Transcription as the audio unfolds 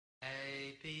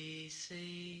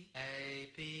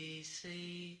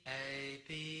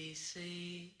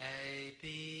C, A,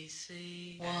 B,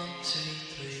 C, 1, 2,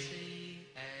 3.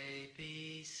 A,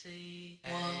 B, C,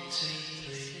 1, 2,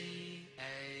 3.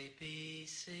 A, B,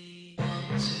 C, 1,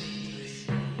 2,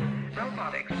 3.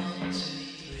 Robotics. 1, 2,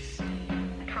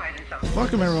 3. Try this out.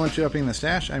 Welcome everyone to Upping the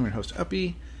Stash. I'm your host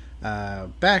Uppy,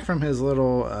 back from his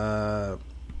little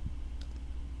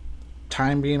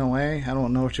time being away. I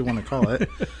don't know what you want to call it.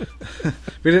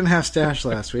 We didn't have Stash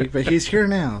last week, but he's here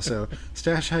now. So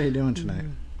Stash, how you doing tonight?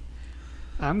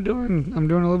 I'm doing a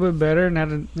little bit better. And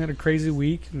had a crazy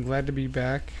week. I'm glad to be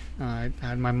back. I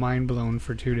had my mind blown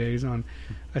for 2 days on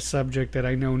a subject that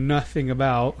I know nothing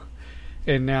about,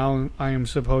 and now I am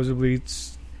supposedly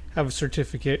have a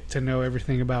certificate to know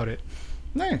everything about it.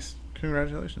 Nice,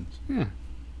 congratulations. Yeah.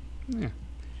 It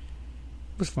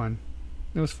was fun.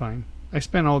 It was fine. I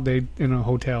spent all day in a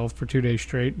hotel for 2 days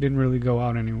straight. Didn't really go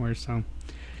out anywhere. So What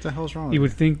the hell's wrong with you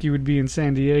would think you would be in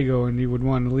San Diego and you would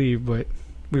want to leave, but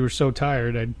we were so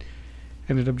tired I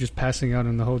ended up just passing out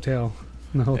in the hotel.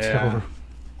 Yeah. room.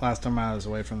 Last time I was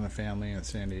away from the family in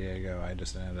San Diego, I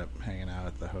just ended up hanging out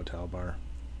at the hotel bar.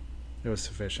 It was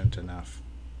sufficient enough.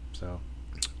 So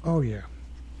Oh yeah.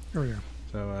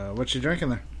 what you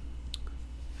drinking there?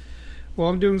 Well,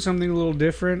 I'm doing something a little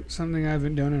different, something I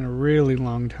haven't done in a really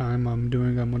long time. I'm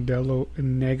doing a Modelo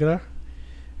Negra,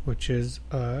 which is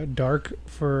dark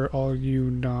for all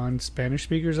you non-Spanish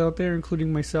speakers out there,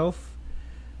 including myself.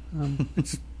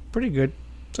 It's pretty good.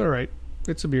 It's all right.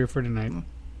 It's a beer for tonight,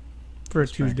 for a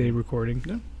Tuesday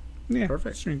recording. Yeah,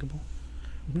 Perfect. It's drinkable.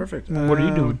 Perfect. What are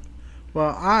you doing?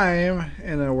 Well, I'm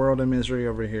in a world of misery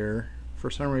over here. For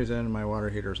some reason, my water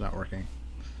heater's not working.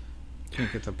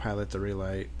 Can't get the pilot to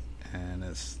relight, and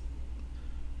it's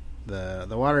the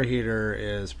water heater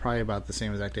is probably about the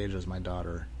same exact age as my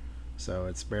daughter, so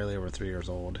it's barely over 3 years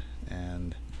old,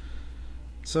 and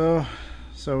so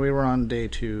we were on day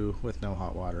 2 with no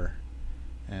hot water,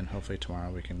 and hopefully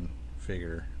tomorrow we can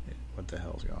figure what the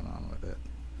hell's going on with it.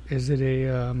 Is it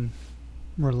a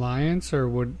Reliance, or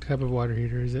what type of water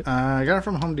heater is it? I got it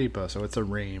from Home Depot, so it's a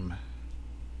Rheem.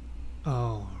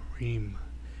 Oh, Rheem.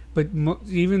 But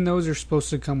even those are supposed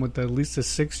to come with at least a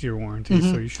 6-year warranty,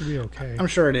 so you should be okay. I'm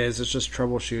sure it is. It's just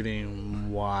troubleshooting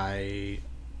why,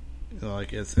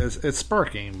 like it's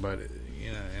sparking, but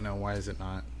you know why is it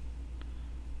not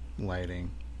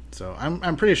lighting? So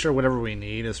I'm pretty sure whatever we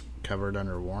need is covered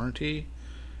under warranty.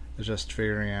 It's just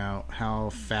figuring out how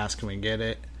fast can we get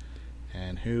it,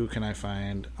 and who can I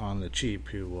find on the cheap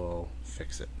who will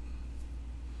fix it.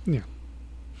 Yeah.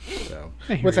 So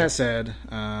I hear with you. that said,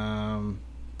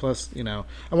 plus, I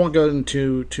won't go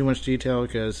into too much detail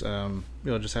because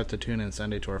you'll just have to tune in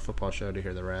Sunday to our football show to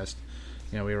hear the rest.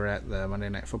 We were at the Monday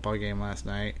Night Football game last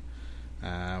night.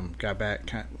 Got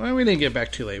back, we didn't get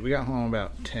back too late. We got home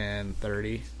about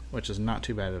 10:30, which is not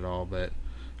too bad at all, but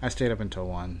I stayed up until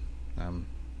 1,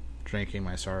 drinking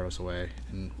my sorrows away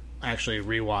and actually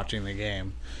rewatching the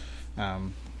game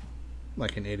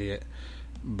like an idiot.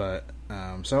 But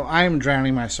so I'm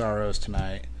drowning my sorrows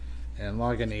tonight in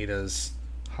Lagunitas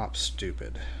Hop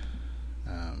Stupid.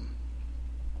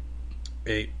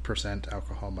 8%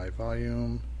 alcohol by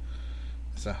volume.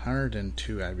 It's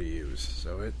 102 IBUs,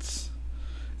 so it's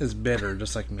bitter,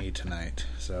 just like me tonight.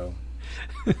 So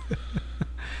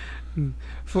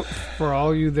For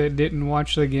all you that didn't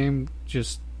watch the game,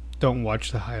 just don't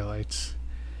watch the highlights.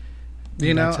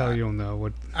 That's how you'll know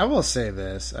what. I will say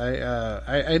this: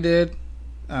 I did.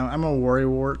 I'm a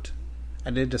worrywart.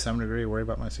 I did to some degree worry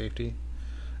about my safety.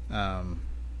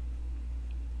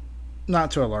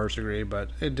 Not to a large degree,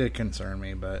 but it did concern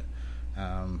me. But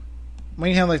when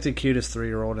you have like the cutest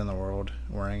 3-year-old in the world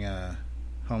wearing a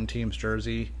home team's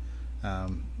jersey,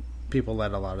 people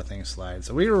let a lot of things slide.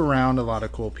 So we were around a lot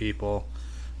of cool people.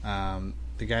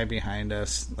 The guy behind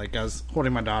us, like I was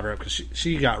holding my daughter up because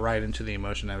she got right into the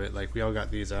emotion of it. Like we all got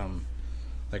these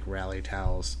like rally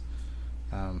towels.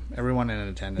 Everyone in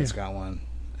attendance got one,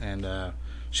 and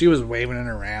she was waving it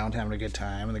around, having a good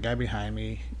time. And the guy behind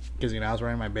me, because I was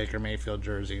wearing my Baker Mayfield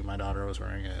jersey, my daughter was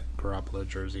wearing a Garoppolo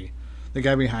jersey. The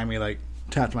guy behind me like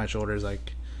tapped my shoulders,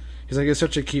 like he's like, "It's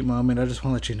such a cute moment. I just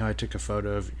want to let you know I took a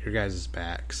photo of your guys'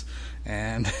 backs."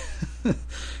 And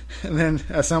and then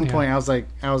at some point I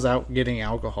was out getting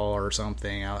alcohol or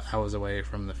something. I was away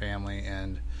from the family,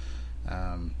 and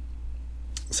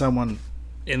someone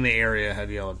in the area had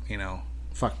yelled,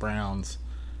 "Fuck Browns,"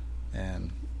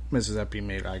 and Mrs. Eppy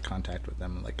made eye contact with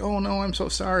them, like, "Oh no, I'm so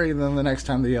sorry." And then the next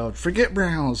time they yelled, "Forget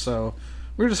Browns." So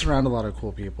we were just around a lot of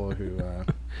cool people who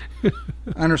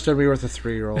understood we were with a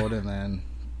 3-year-old, and then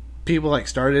people like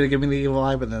started to give me the evil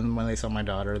eye, but then when they saw my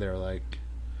daughter, they were like,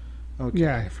 Okay,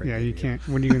 Yeah, forgive you can't.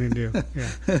 What are you going to do?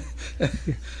 Yeah.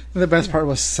 The best part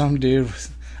was some dude.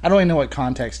 I don't even know what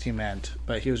context he meant,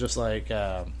 but he was just like,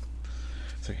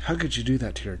 it's like, how could you do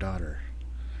that to your daughter?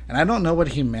 And I don't know what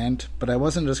he meant, but I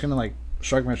wasn't just going to like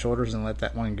shrug my shoulders and let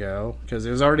that one go because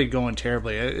it was already going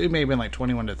terribly. It may have been like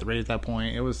 21-3 at that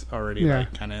point. It was already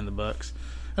like kind of in the books.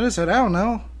 I just said, I don't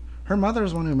know. Her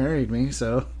mother's the one who married me,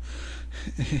 so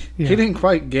he didn't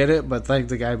quite get it, but like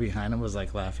the guy behind him was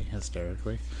like laughing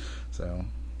hysterically. So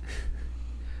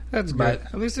that's good.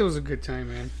 At least it was a good time,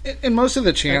 man. And most of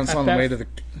the chants on the way to the,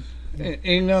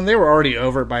 you know, they were already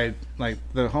over it by like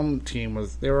the home team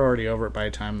was. They were already over it by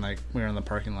the time like we were in the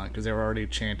parking lot because they were already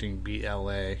chanting "Beat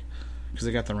LA" because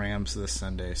they got the Rams this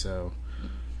Sunday, so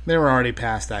they were already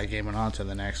past that game and on to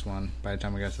the next one by the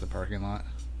time we got to the parking lot,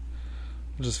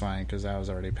 which is fine because I was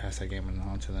already past that game and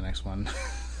on to the next one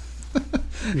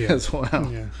as well.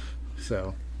 Yeah.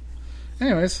 So,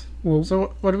 anyways, Well,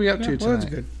 so what are we up to tonight? Well, that's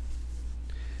good.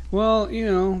 Well, you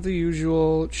know, the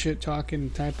usual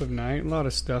shit-talking type of night. A lot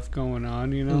of stuff going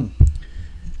on, you know.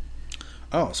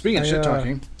 Oh, speaking of shit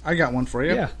talking, I got one for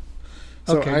you. Yeah.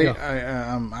 So Okay,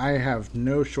 I have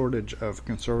no shortage of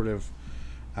conservative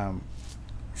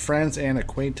friends and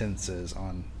acquaintances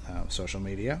on social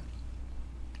media,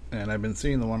 and I've been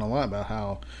seeing the one a lot about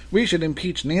how we should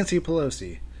impeach Nancy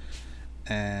Pelosi.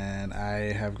 And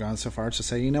I have gone so far as to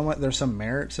say, you know what, there's some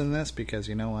merits in this because,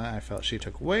 you know what, I felt she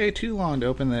took way too long to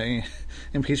open the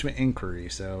impeachment inquiry.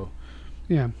 So,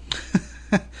 yeah.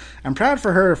 I'm proud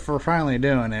for her for finally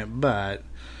doing it, but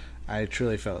I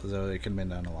truly felt as though it could have been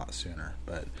done a lot sooner.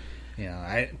 But, you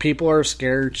know, people are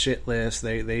scared shitless.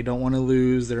 They don't want to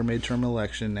lose their midterm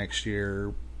election next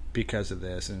year because of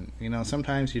this. And, you know,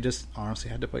 sometimes you just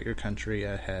honestly have to put your country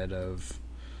ahead of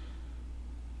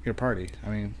your party. I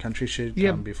mean, country should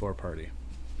come before party.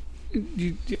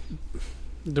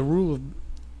 The rule of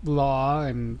law,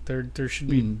 and there should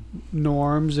be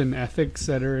norms and ethics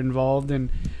that are involved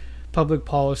in public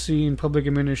policy and public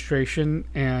administration.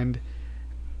 And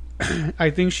I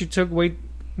think she took way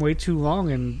too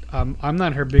long. And I'm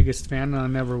not her biggest fan, and I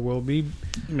never will be.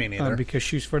 Me neither. Because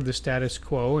she's for the status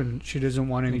quo, and she doesn't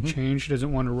want any change. She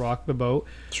doesn't want to rock the boat.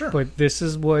 Sure. But this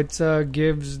is what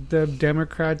gives the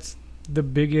Democrats the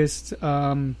biggest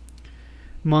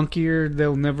monkey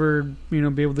they'll never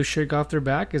be able to shake off their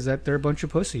back is that they're a bunch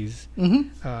of pussies.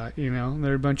 They're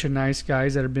a bunch of nice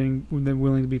guys that are being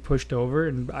willing to be pushed over,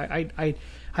 and I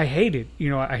hate it.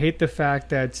 I hate the fact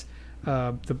that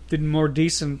the more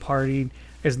decent party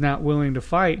is not willing to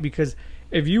fight, because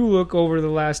if you look over the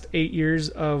last 8 years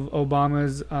of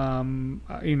Obama's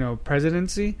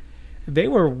presidency, they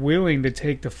were willing to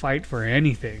take the fight for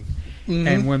anything.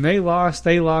 And when they lost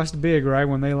big, right?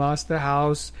 When they lost the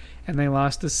House and they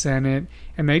lost the Senate,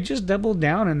 and they just doubled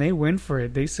down and they went for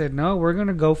it. They said, no, we're going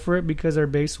to go for it because our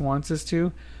base wants us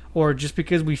to, or just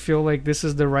because we feel like this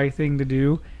is the right thing to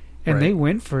do. And they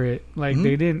went for it. Like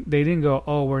they didn't go,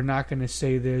 oh, we're not going to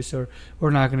say this, or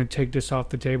we're not going to take this off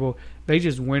the table. They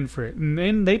just went for it. And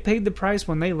then they paid the price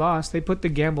when they lost. They put the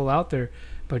gamble out there.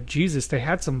 But Jesus, they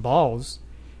had some balls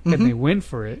and they went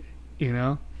for it,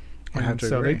 And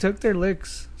so they took their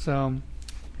licks. So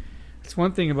it's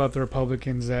one thing about the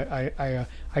Republicans that I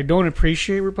don't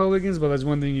appreciate Republicans, but that's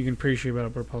one thing you can appreciate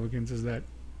about Republicans is that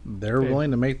they're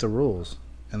willing to make the rules,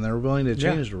 and they're willing to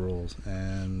change the rules,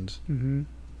 and I'm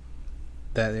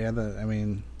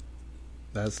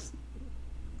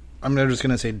just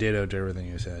gonna say ditto to everything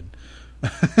you said.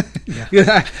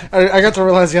 I got to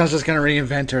realize I was just gonna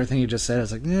reinvent everything you just said. I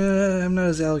was like, yeah, I'm not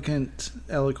as eloquent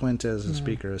as a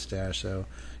speaker as Stash, so.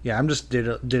 Yeah, I'm just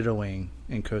dittoing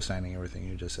and co-signing everything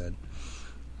you just said.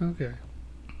 Okay.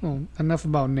 Well, enough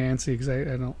about Nancy, because I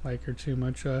don't like her too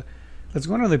much. Let's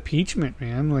go on to the impeachment,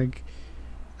 man. Like,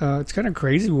 it's kind of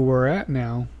crazy where we're at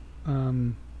now.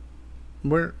 So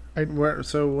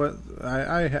what?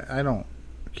 I don't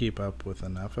keep up with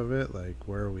enough of it. Like,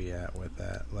 where are we at with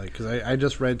that? Like, because I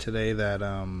just read today that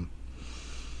and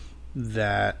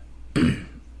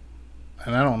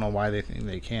I don't know why they think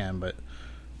they can, but.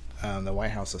 The White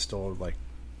House is still like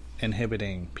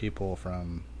inhibiting people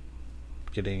from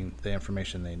getting the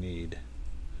information they need.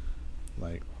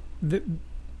 Like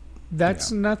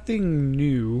that's nothing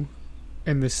new,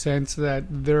 in the sense that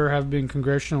there have been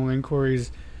congressional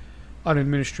inquiries on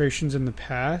administrations in the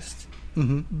past.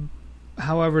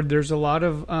 However, there's a lot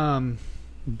of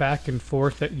back and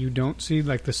forth that you don't see,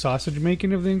 like the sausage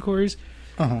making of the inquiries,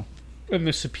 and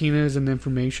the subpoenas and the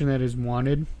information that is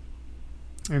wanted.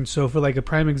 And so, for like a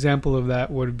prime example of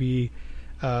that would be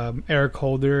Eric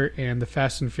Holder and the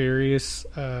Fast and Furious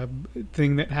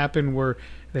thing that happened, where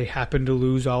they happened to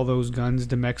lose all those guns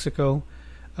to Mexico.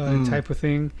 type of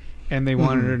thing, and they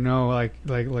wanted to know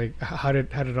like how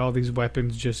did all these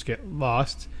weapons just get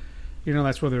lost? You know,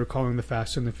 that's what they were calling the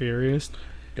Fast and the Furious.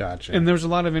 Gotcha. And there was a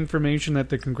lot of information that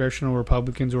the congressional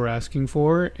Republicans were asking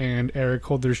for, and Eric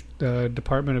Holder's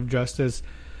Department of Justice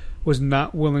was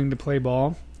not willing to play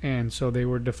ball, and so they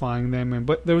were defying them.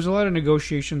 But there was a lot of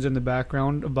negotiations in the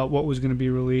background about what was going to be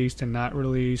released and not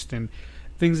released, and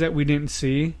things that we didn't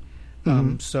see.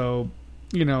 So,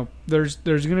 you know, there's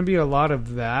going to be a lot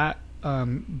of that.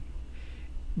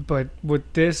 But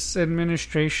with this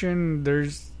administration,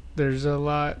 there's a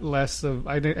lot less of.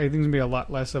 I think there's gonna be a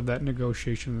lot less of that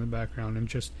negotiation in the background and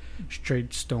just straight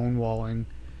stonewalling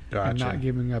and not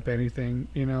giving up anything.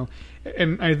 You know,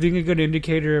 and I think a good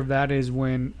indicator of that is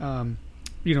when,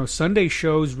 you know, Sunday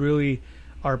shows really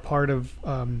are part of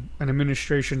an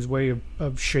administration's way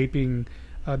of shaping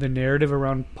the narrative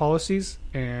around policies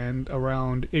and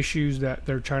around issues that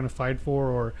they're trying to fight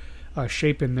for or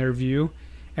shape in their view.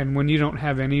 And when you don't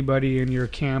have anybody in your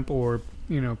camp, or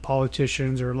you know,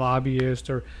 politicians or lobbyists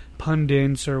or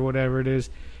pundits or whatever it is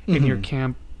in your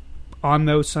camp on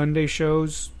those Sunday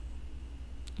shows,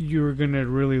 you're gonna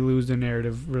really lose the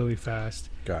narrative really fast.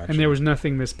 Gotcha. And there was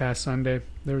nothing this past Sunday.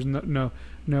 There was no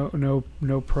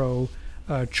pro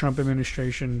Trump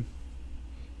administration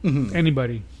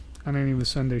anybody on any of the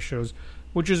Sunday shows,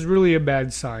 which is really a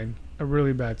bad sign, a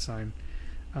really bad sign,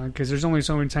 because there's only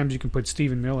so many times you can put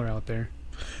Stephen Miller out there.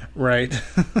 Right.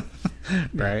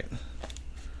 Right.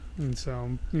 And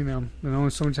so, you know, and only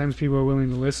sometimes people are willing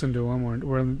to listen to him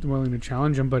or willing to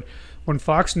challenge him. But when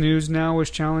Fox News now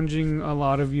is challenging a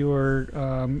lot of your,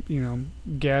 you know,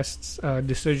 guests'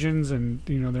 decisions and,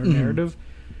 you know, their narrative,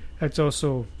 that's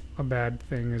also a bad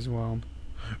thing as well.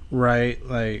 Right.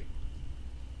 Like,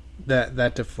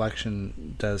 that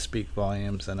deflection does speak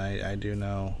volumes, and I do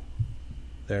know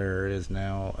there is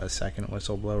now a second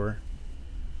whistleblower.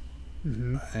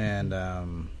 And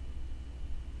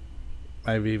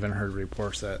I've even heard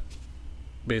reports that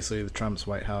basically the Trump's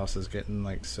White House is getting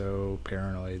like so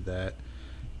paranoid that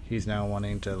he's now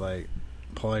wanting to like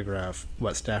polygraph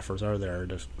what staffers are there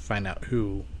to find out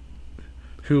who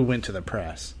went to the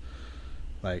press.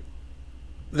 Like,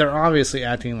 they're obviously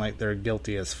acting like they're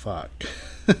guilty as fuck.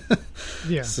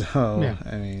 Yeah. So, yeah.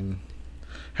 I mean,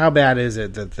 how bad is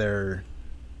it that they're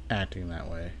acting that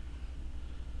way?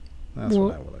 That's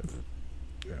what I would have.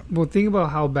 Yeah. Well, think about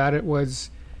how bad it was.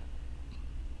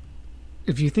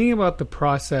 If you think about the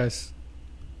process,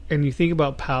 and you think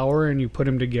about power, and you put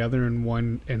them together in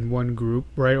one group,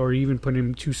 right, or even put them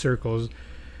in two circles,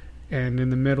 and in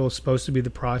the middle is supposed to be the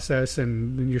process,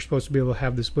 and then you're supposed to be able to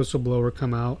have this whistleblower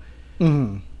come out.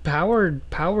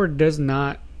 Power does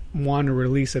not want to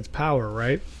release its power,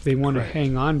 right? They want to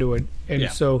hang on to it, and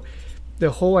so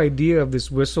the whole idea of this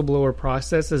whistleblower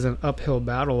process is an uphill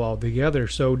battle altogether.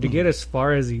 So to get as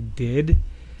far as he did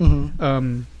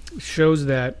shows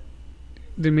that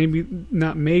there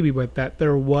but that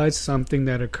there was something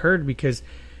that occurred, because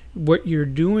what you're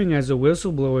doing as a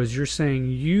whistleblower is you're saying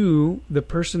you, the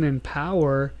person in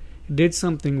power, did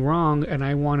something wrong, and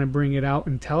I want to bring it out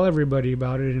and tell everybody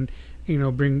about it, and you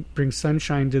know, bring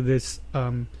sunshine to this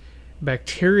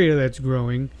bacteria that's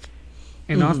growing.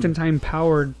 And oftentimes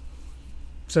power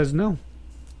says no,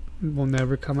 it will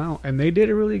never come out, and they did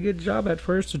a really good job at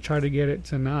first to try to get it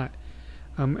to not.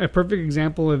 A perfect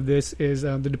example of this is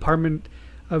the Department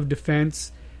of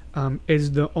Defense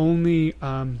is the only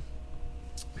not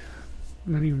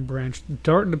even branch.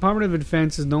 Department of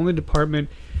Defense is the only department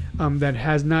that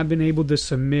has not been able to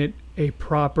submit a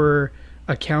proper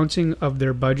accounting of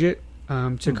their budget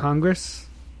to Congress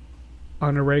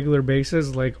on a regular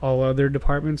basis, like all other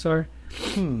departments are.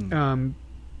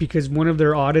 Because one of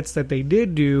their audits that they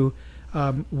did do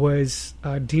was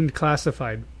deemed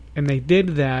classified. And they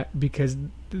did that because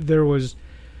there was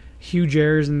huge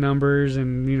errors in numbers,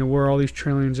 and, you know, where all these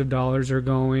trillions of dollars are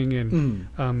going.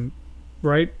 And,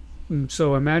 right? And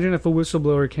so imagine if a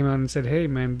whistleblower came out and said, hey,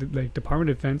 man, like,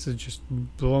 Department of Defense is just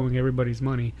blowing everybody's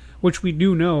money, which we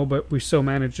do know, but we still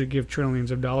manage to give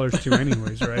trillions of dollars to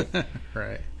anyways, right?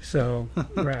 Right. So,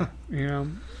 right, you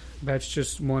know, that's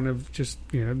just one of just,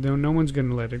 you know, no one's going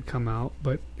to let it come out,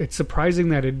 but it's surprising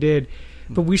that it did.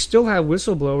 But we still have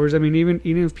whistleblowers. I mean, even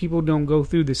if people don't go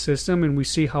through the system, and we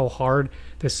see how hard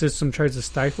the system tries to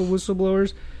stifle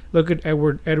whistleblowers. Look at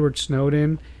Edward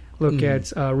Snowden. Look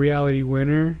at Reality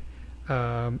Winner.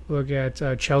 Look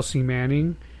at Chelsea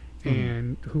Manning.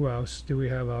 And who else do we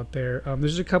have out there?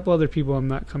 There's a couple other people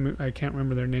I can't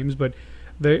remember their names, but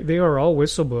they are all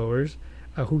whistleblowers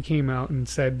who came out and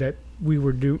said that but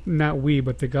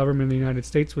the government of the United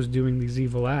States was doing these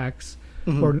evil acts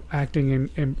or acting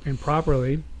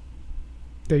improperly.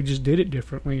 they just did it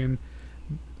differently, and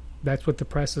that's what the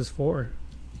press is for.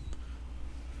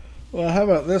 Well, how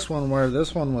about this one where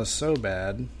this one was so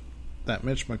bad that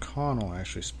Mitch McConnell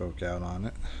actually spoke out on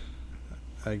it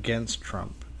against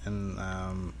Trump and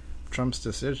Trump's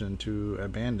decision to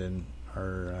abandon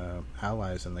our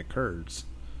allies in the Kurds.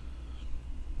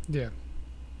 Yeah.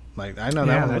 Like, I know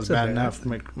that one was bad bad enough.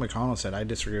 McConnell said, I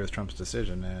disagree with Trump's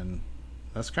decision, and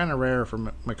that's kind of rare for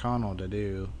McConnell to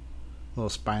do. Little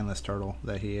spineless turtle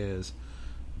that he is.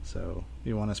 So,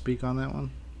 you want to speak on that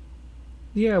one?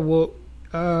 Yeah, well,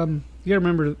 you gotta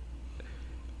remember,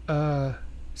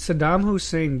 Saddam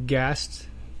Hussein gassed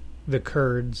the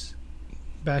Kurds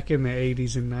back in the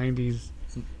 80s and 90s.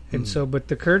 And so, but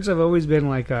the Kurds have always been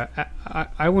like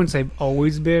I wouldn't say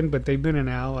always been, but they've been an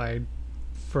ally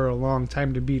for a long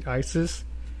time to beat ISIS.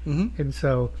 Mm-hmm. And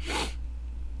so,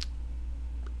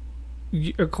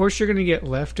 of course, you're going to get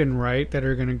left and right that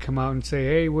are going to come out and say,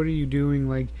 hey, what are you doing?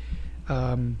 Like,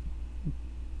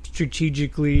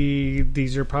 strategically,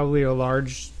 these are probably a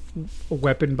large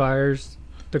weapon buyers,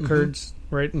 the Kurds,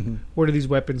 right? Mm-hmm. Where do these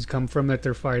weapons come from that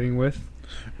they're fighting with?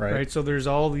 Right. So there's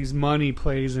all these money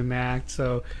plays in that.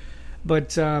 So,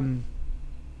 but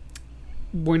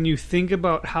when you think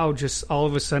about how just all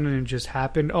of a sudden it just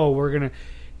happened,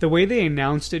 the way they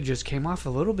announced it just came off a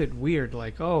little bit weird.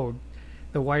 Like, the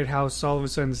White House all of a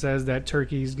sudden says that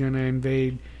Turkey's going to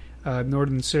invade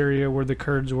northern Syria where the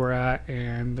Kurds were at,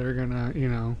 and they're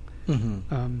going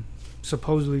to,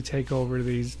 supposedly take over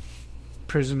these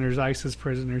prisoners, ISIS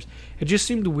prisoners. It just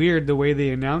seemed weird the way they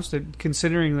announced it,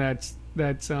 considering that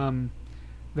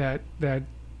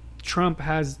Trump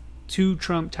has 2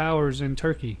 Trump Towers in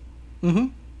Turkey,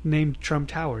 named Trump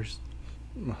Towers.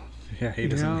 Yeah, he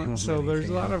doesn't. Name so there's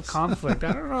a lot else. of conflict.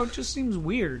 I don't know. It just seems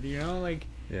weird, like.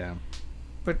 Yeah.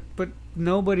 But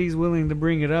nobody's willing to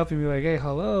bring it up and be like, hey,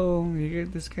 hello,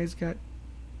 this guy's got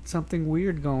something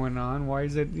weird going on. Why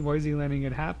is he letting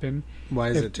it happen? Why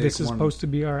is it take this is supposed to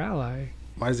be our ally?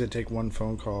 Why does it take one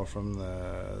phone call from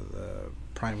the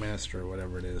prime minister or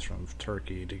whatever it is from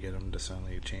Turkey to get him to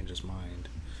suddenly change his mind?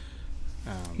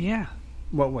 Yeah.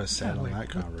 What was said on that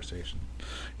conversation?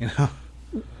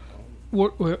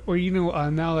 Well,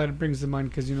 now that it brings to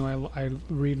mind, because I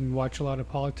read and watch a lot of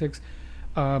politics.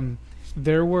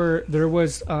 There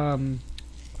was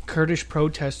Kurdish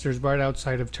protesters right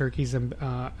outside of Turkey's embassy,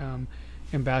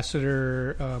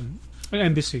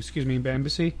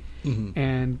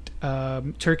 and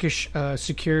Turkish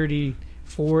security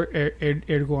for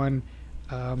Erdogan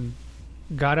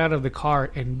got out of the car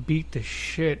and beat the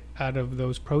shit out of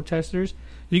those protesters.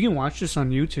 You can watch this on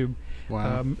YouTube.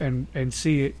 Wow. And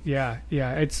see it. Yeah.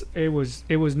 It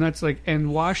was nuts. Like,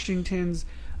 and Washington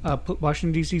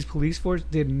D.C.'s police force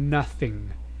did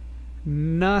nothing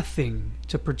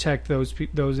to protect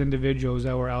those individuals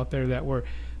that were out there that were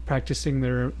practicing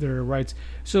their rights.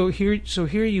 So here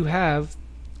you have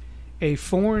a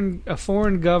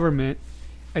foreign government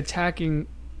attacking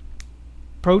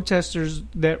protesters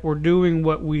that were doing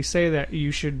what we say that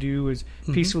you should do, is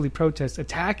peacefully protest,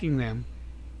 attacking them,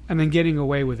 and then getting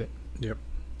away with it. Yep.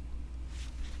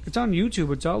 It's on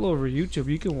YouTube. It's all over YouTube.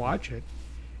 You can watch it.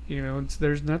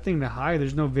 There's nothing to hide.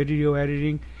 There's no video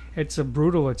editing. It's a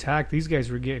brutal attack. These guys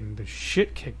were getting the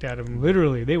shit kicked out of them.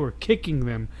 Literally, they were kicking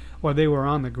them while they were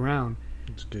on the ground.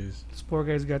 This poor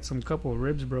guy's got some couple of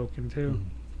ribs broken too.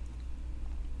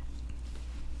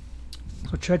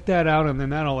 So check that out, and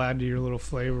then that'll add to your little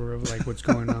flavor of like what's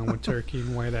going on with Turkey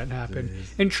and why that happened.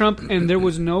 And Trump, and there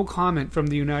was no comment from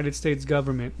the United States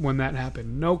government when that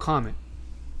happened. No comment.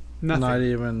 Nothing. Not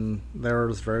even there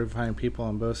was verifying people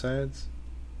on both sides.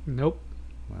 Nope.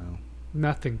 Wow.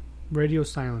 Nothing. Radio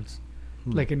silence.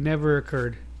 Like it never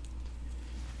occurred.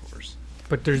 Of course.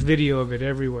 But there's video of it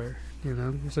everywhere,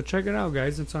 So check it out,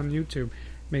 guys. It's on YouTube.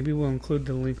 Maybe we'll include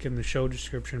the link in the show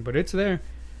description, but it's there.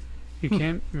 You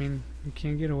can't you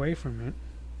can't get away from it.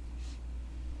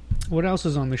 What else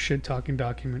is on the shit talking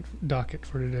docket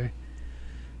for today?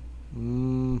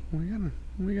 We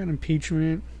got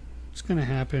impeachment. It's gonna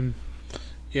happen.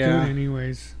 Yeah. Do it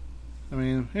anyways. I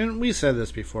mean, and we said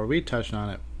this before. We touched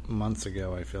on it months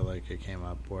ago. I feel like it came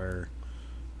up where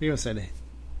we even said,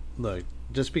 look,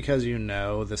 just because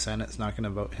the Senate's not going to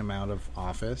vote him out of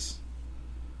office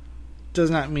does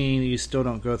not mean you still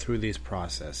don't go through these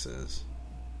processes.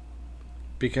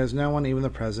 Because no one, even the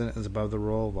president, is above the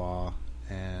rule of law,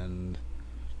 and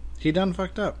he done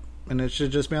fucked up. And it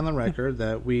should just be on the record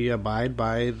that we abide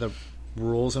by the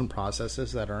rules and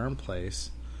processes that are in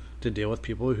place to deal with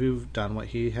people who've done what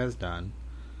he has done.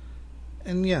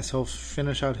 And yes, he'll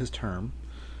finish out his term,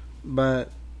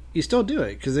 but you still do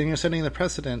it, because then you're setting the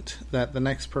precedent that the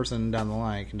next person down the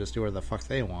line can just do whatever the fuck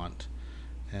they want.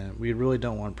 And we really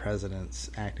don't want presidents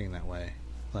acting that way.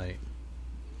 Like,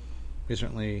 we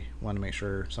certainly want to make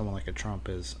sure someone like a Trump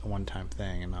is a one-time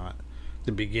thing and not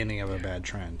the beginning of a bad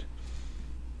trend.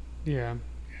 Yeah,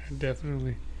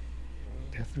 definitely.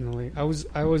 I was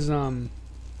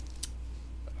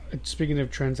speaking of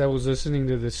trends, I was listening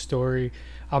to this story.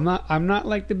 I'm not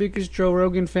like the biggest Joe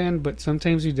Rogan fan, but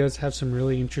sometimes he does have some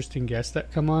really interesting guests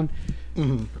that come on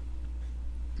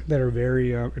that are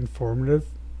very informative.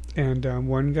 And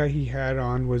one guy he had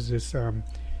on was this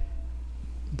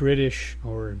British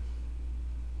or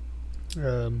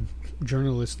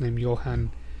journalist named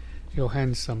Johan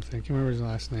something. I can't remember his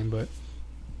last name, but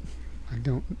I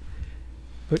don't.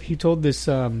 But he told this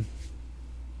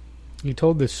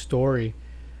story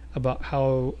about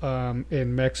how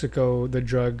in Mexico the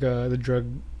drug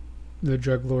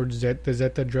lords, the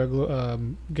Zeta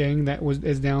drug gang that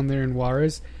is down there in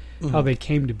Juarez, how they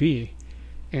came to be.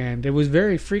 And it was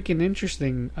very freaking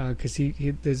interesting because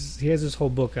he has this whole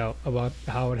book out about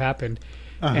how it happened.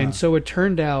 And so it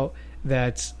turned out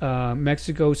that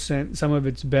Mexico sent some of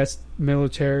its best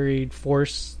military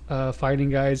force fighting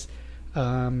guys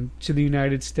to the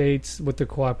United States with the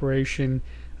cooperation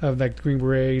of like the Green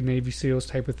Beret, Navy SEALs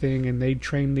type of thing, and they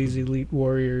trained these elite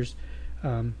warriors,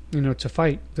 to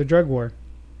fight the drug war.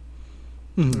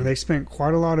 They spent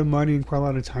quite a lot of money and quite a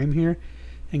lot of time here,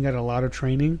 and got a lot of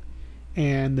training.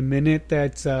 And the minute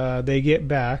that they get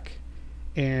back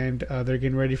and they're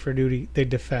getting ready for duty, they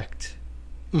defect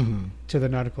to the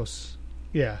Narcos.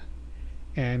 Yeah.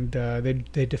 And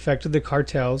they defect to the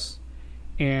cartels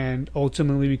and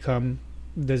ultimately become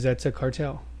the Zeta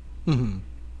cartel.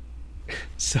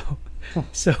 So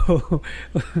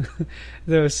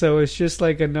it's just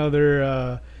like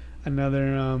another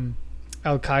Al-Qaeda,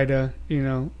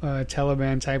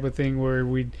 Taliban type of thing where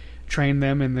we train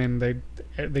them and then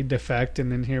they defect,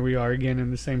 and then here we are again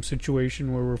in the same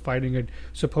situation where we're fighting a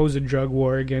supposed drug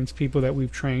war against people that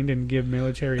we've trained and give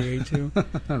military aid to.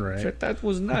 Right. So that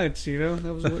was nuts, that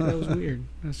was weird.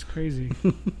 That's crazy.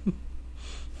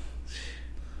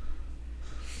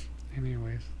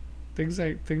 Anyways, things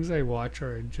I watch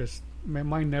are just, my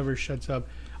mind never shuts up.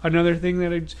 Another thing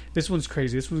that this one's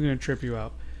crazy. This one's gonna trip you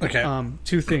out. Okay.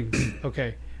 Two things.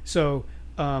 Okay. So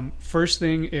first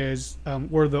thing is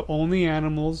we're the only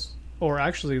animals, or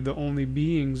actually the only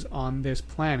beings on this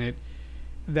planet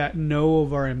that know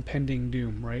of our impending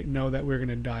doom, right? Know that we're going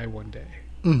to die one day.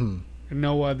 And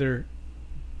no other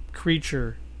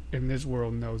creature in this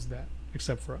world knows that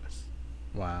except for us.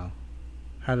 Wow.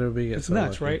 How did we get it's so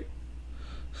nuts, lucky?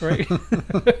 Right?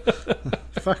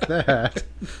 Fuck that.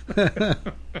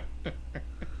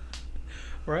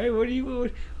 Right? What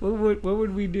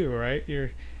would we do, right? Do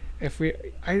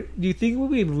you think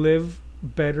we would live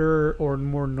better or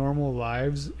more normal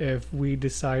lives if we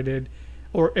decided,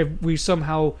 or if we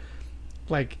somehow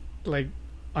like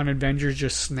on Avengers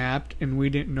just snapped and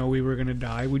we didn't know we were going to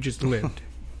die, we just lived?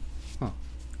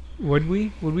 Would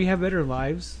we have better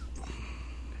lives?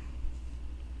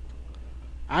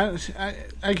 I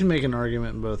can make an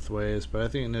argument both ways, but I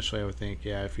think initially I would think,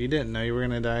 yeah, if you didn't know you were going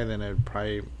to die, then it would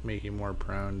probably make you more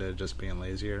prone to just being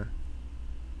lazier.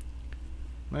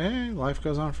 Hey, life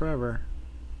goes on forever.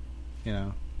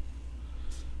 Yeah,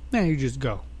 you just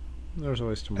go. There's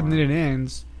always tomorrow. And then it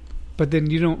ends, but then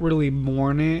you don't really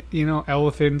mourn it.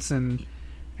 Elephants and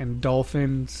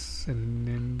dolphins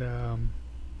and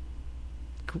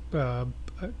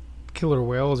killer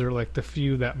whales are like the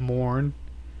few that mourn.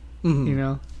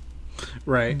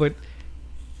 Right. But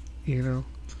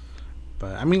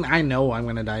But I mean, I know I'm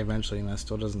going to die eventually, and that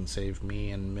still doesn't save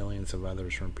me and millions of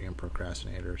others from being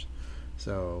procrastinators.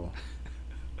 So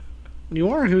you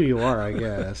are who you are, I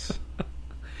guess.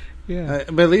 Yeah.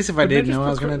 But at least if I did know I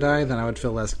was going to die, then I would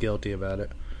feel less guilty about it.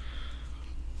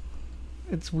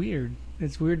 It's weird.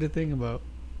 It's weird to think about,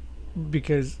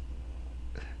 because,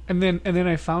 and then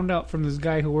I found out from this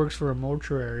guy who works for a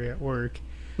mortuary at work,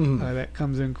 that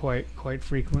comes in quite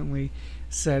frequently,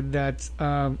 said that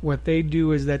what they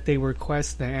do is that they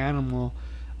request the animal,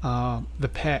 the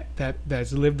pet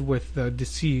that's lived with the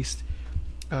deceased,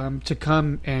 to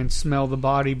come and smell the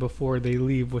body before they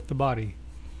leave with the body.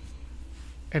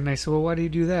 And I said, well, why do you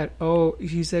do that? Oh,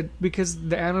 he said, because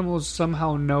the animals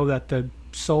somehow know that the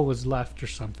soul is left or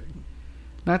something.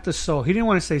 Not the soul. He didn't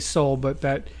want to say soul, but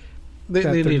that they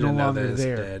they're need no to know longer that it's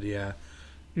there. dead, yeah.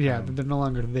 Yeah, that they're no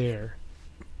longer there.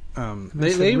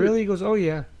 They said, really? He goes, oh,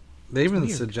 yeah. They even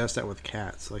weird. suggest that with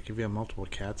cats. Like, if you have multiple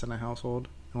cats in a household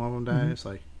and one of them dies,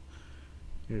 like,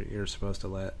 you're supposed to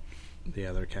let the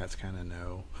other cats kind of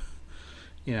know.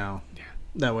 Yeah.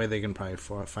 That way they can probably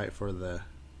fight for the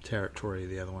territory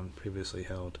the other one previously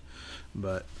held.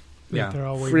 But Yeah, they're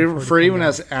all waiting for it to even come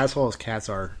as asshole as cats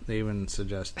are, they even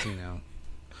suggest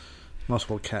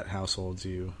multiple cat households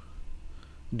you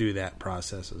do that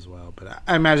process as well. But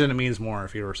I imagine it means more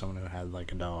if you were someone who had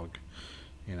like a dog,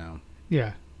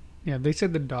 Yeah. Yeah, they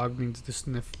said the dog needs to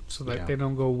sniff so that they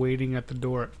don't go waiting at the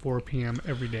door at 4 p.m.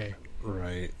 every day.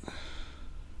 Right.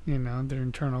 Their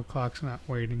internal clock's not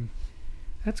waiting.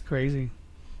 That's crazy.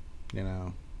 Shit,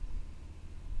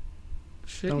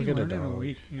 Don't you get a learn in dog.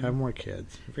 week, Have more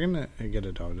kids. If you're gonna get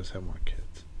a dog, just have more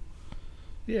kids.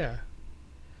 Yeah.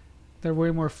 They're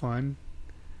way more fun.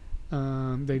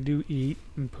 They do eat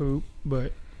and poop,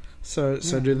 but So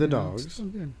do the it's dogs. still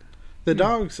good. The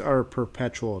dogs are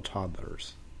perpetual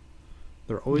toddlers.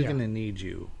 They're always Yeah. going to need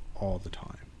you all the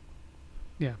time.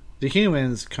 Yeah. The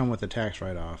humans come with a tax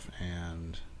write-off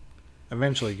and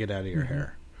eventually get out of your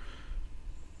hair.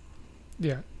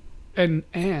 Yeah. And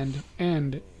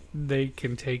they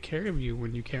can take care of you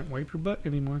when you can't wipe your butt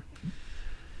anymore.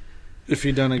 If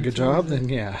you've done a good job, then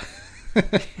yeah.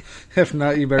 If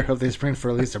not, you better hope they spring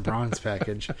for at least a bronze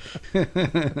package.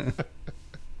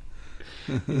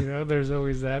 There's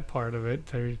always that part of it.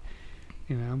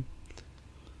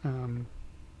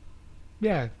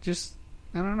 Yeah, just,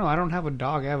 I don't know. I don't have a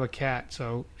dog. I have a cat,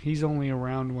 so he's only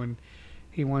around when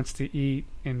he wants to eat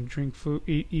and drink food,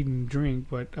 eat and drink.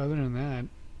 But other than that,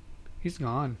 he's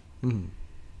gone. Mm.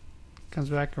 Comes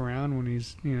back around when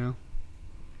he's,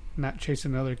 not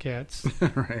chasing other cats.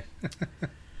 Right.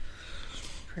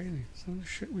 Crazy. Some of the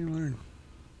shit we learn.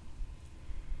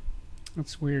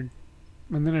 That's weird.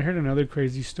 And then I heard another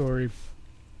crazy story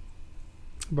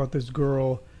about this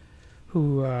girl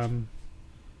who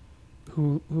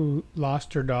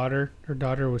lost her daughter. Her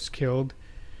daughter was killed,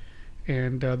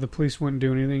 and the police wouldn't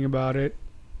do anything about it.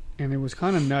 And it was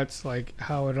kind of nuts, like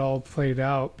how it all played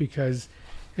out, because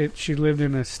she lived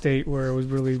in a state where it was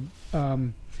really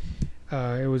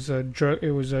it was a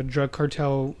drug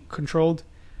cartel controlled,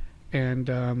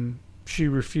 and she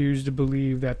refused to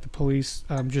believe that the police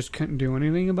just couldn't do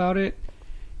anything about it.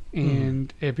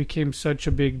 And it became such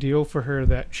a big deal for her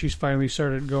that she's finally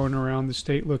started going around the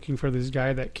state looking for this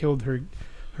guy that killed her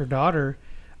daughter,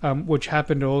 which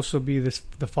happened to also be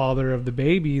the father of the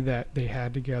baby that they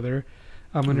had together.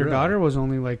 And her daughter was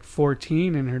only like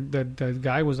 14, and the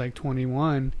guy was like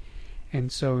 21,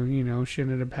 and so she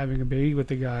ended up having a baby with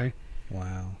the guy.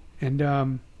 Wow.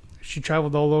 And she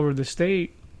traveled all over the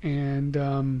state and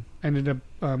ended up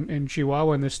in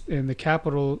Chihuahua, in the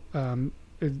capital.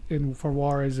 For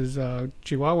Juarez is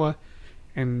Chihuahua,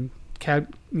 and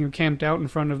camped out in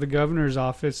front of the governor's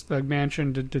office, the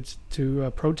mansion,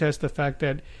 to protest the fact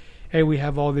that, hey, we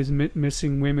have all these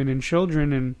missing women and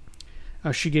children, and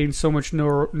she gained so much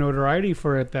notoriety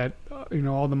for it that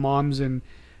all the moms and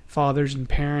fathers and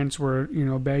parents were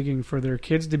begging for their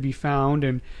kids to be found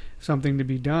and something to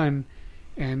be done,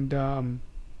 and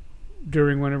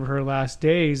during one of her last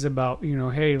days about,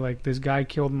 hey, like, this guy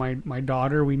killed my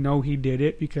daughter. We know he did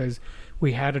it because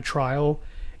we had a trial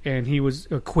and he was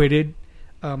acquitted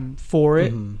for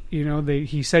it. Mm-hmm.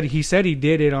 He said he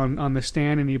did it on the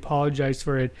stand, and he apologized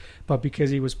for it, but because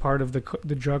he was part of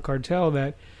the drug cartel,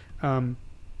 that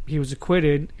he was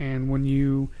acquitted. And when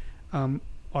you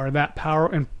are that power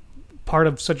and part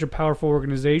of such a powerful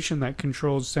organization that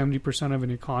controls 70% of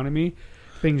an economy,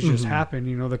 things just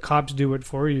happen. The cops do it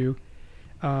for you.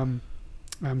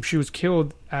 She was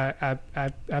killed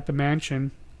at the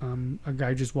mansion. A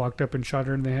guy just walked up and shot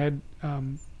her in the head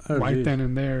right then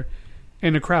and there,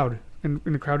 in a crowd, in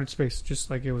a crowded space, just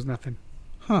like it was nothing.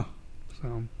 Huh.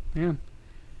 So yeah,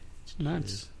 it's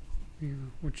nuts.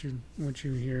 What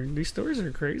you hear. These stories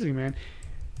are crazy, man.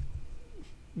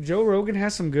 Joe Rogan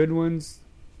has some good ones.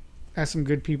 Has some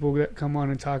good people that come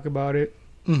on and talk about it.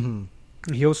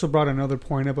 Mm-hmm. He also brought another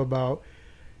point up about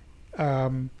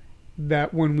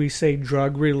that when we say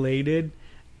drug-related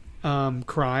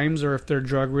crimes, or if they're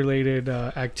drug-related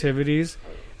activities,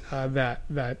 that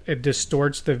it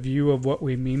distorts the view of what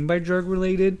we mean by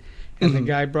drug-related. And the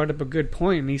guy brought up a good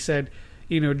point, and he said,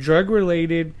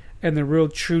 drug-related, and the real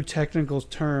true technical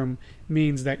term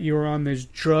means that you're on this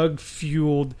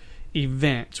drug-fueled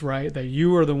event, right? That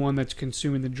you are the one that's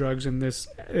consuming the drugs and this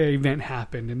event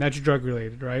happened, and that's drug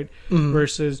related, right?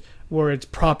 Versus where it's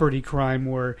property crime,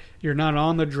 where you're not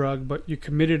on the drug but you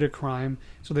committed a crime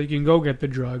so that you can go get the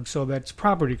drug, so that's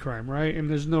property crime, right? And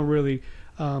there's no really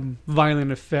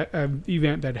violent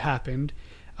event that happened,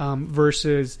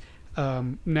 versus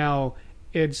now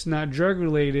it's not drug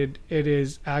related, it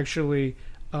is actually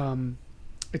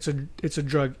it's a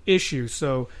drug issue.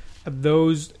 So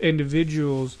those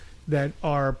individuals that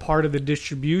are part of the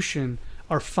distribution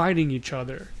are fighting each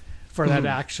other, for that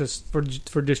access for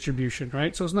distribution,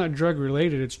 right? So it's not drug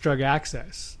related; it's drug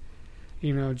access.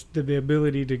 You know, the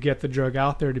ability to get the drug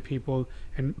out there to people,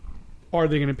 and are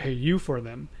they going to pay you for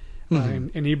them?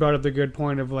 And he brought up the good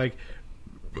point of like,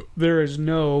 there is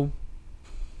no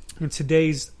in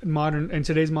today's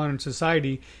modern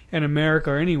society in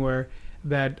America or anywhere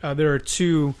that there are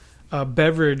two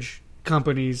beverage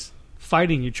companies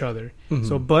fighting each other.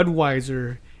 So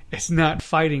Budweiser is not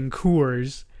fighting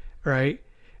Coors, right?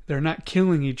 They're not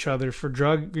killing each other for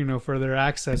drug, for their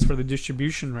access, for the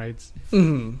distribution rights.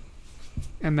 And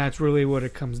that's really what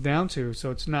it comes down to.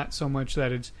 So it's not so much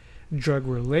that it's drug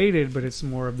related, but it's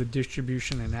more of the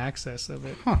distribution and access of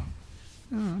it. Oh,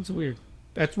 that's weird.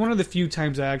 That's one of the few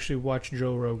times I actually watch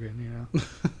Joe Rogan,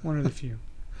 One of the few.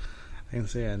 I can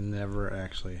say I never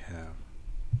actually have,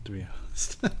 to be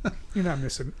honest. You're not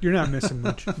missing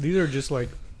much. These are just like,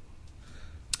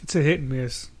 it's a hit and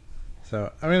miss.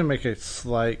 So I'm going to make a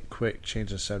slight quick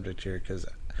change of subject here because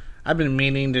I've been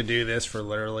meaning to do this for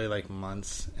literally like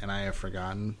months and I have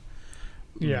forgotten.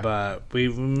 Yeah. But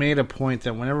we've made a point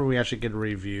that whenever we actually get a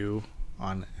review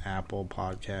on Apple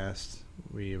Podcasts,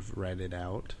 we've read it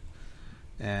out.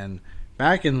 And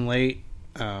back in late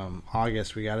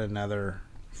August, we got another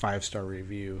 5-star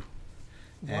review.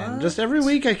 What? And just every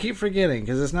week I keep forgetting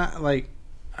because it's not like,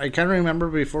 I kind of remember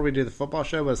before we do the football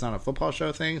show, but it's not a football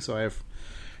show thing. So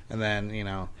and then,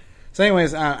 So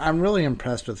anyways, I'm really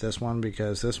impressed with this one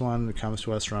because this one comes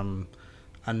to us from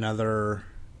another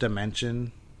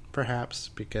dimension, perhaps,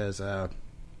 because L.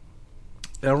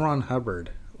 Ron Hubbard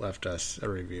left us a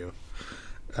review.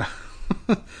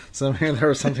 So maybe there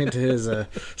was something to his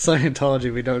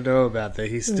Scientology we don't know about that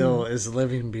he still is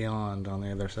living beyond on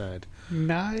the other side.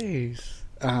 Nice.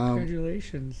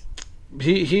 Congratulations.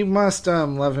 He must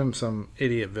love him some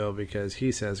Idiotville because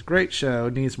he says, great show,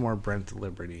 needs more Brent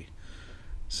Liberty.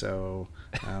 So,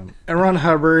 Ron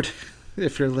Hubbard,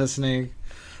 if you're listening,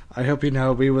 I hope you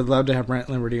know we would love to have Brent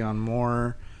Liberty on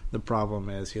more. The problem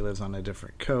is he lives on a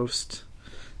different coast.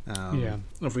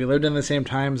 If we lived in the same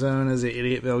time zone as the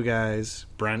Idiotville guys,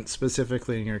 Brent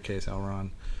specifically in your case,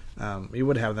 Elron, we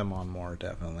would have them on more,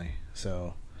 definitely.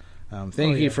 So,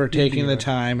 thank you for taking the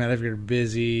time out of your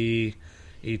busy,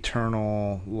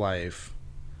 eternal life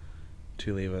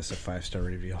to leave us a 5-star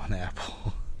review on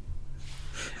Apple.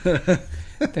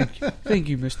 Thank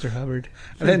you, Mr. Hubbard.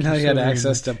 I didn't know you had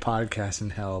access to podcasts in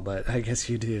hell, but I guess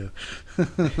you do.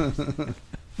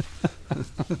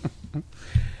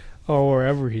 Oh,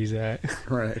 wherever he's at.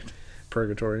 Right.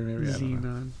 Purgatory, maybe.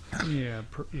 Xenon. Yeah,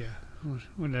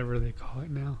 whatever they call it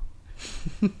now.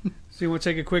 So you want to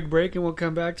take a quick break and we'll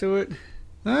come back to it?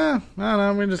 I don't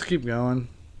know. We just keep going.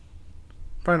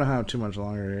 Probably don't have too much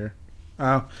longer here.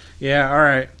 Oh, yeah, all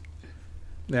right.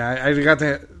 Yeah, I got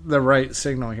the right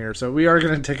signal here. So we are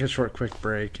going to take a short, quick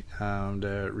break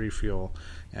to refuel,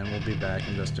 and we'll be back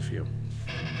in just a few.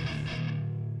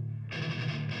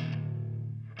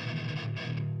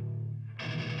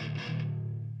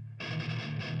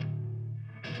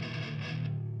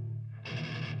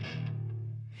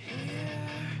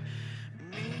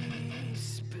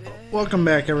 Welcome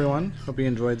back, everyone. Hope you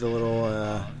enjoyed the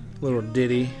little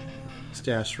ditty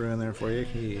stashed through in there for you.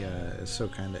 He is so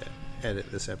kind to edit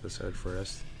this episode for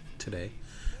us today.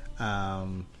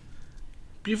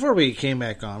 Before we came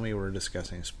back on, we were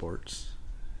discussing sports,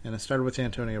 and it started with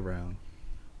Antonio Brown.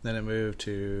 Then it moved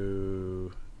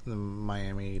to the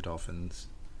Miami Dolphins,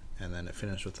 and then it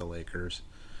finished with the Lakers.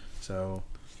 So,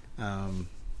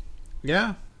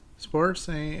 yeah, sports.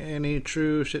 Any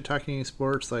true shit talking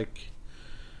sports like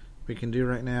we can do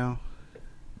right now?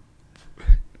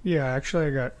 Yeah,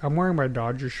 actually, I'm wearing my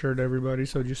Dodgers shirt, everybody.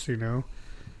 So just so you know,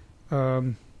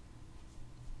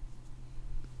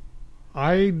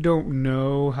 I don't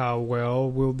know how well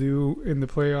we'll do in the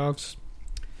playoffs.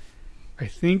 I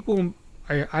think we'll.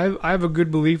 I have a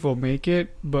good belief we'll make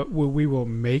it, but we will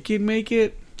make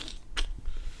it?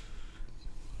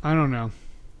 I don't know.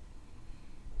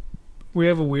 We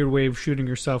have a weird way of shooting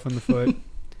yourself in the foot.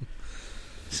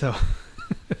 So,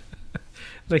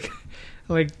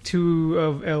 like 2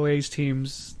 of LA's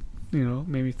teams,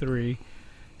 maybe 3.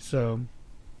 So,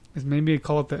 maybe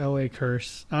call it the LA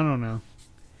curse. I don't know.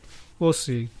 We'll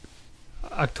see.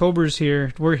 October's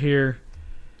here. We're here.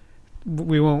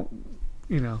 We won't.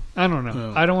 I don't know.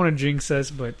 Oh. I don't want to jinx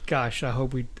us, but gosh, I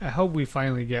hope we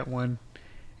finally get one,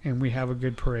 and we have a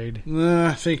good parade.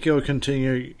 I think you'll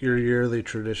continue your yearly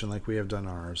tradition like we have done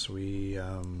ours. We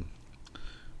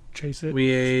chase it.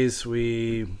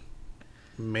 We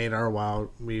made our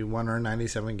we won our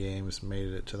 97 games,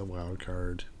 made it to the wild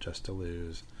card just to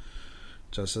lose.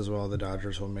 Just as well, the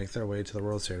Dodgers will make their way to the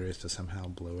World Series to somehow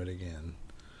blow it again.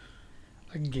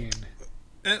 again.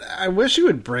 And I wish he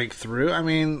would break through. I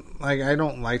mean, like, I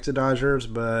don't like the Dodgers,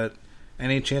 but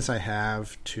any chance I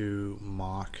have to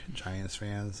mock Giants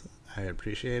fans, I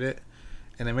appreciate it.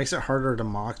 And it makes it harder to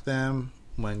mock them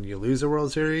when you lose a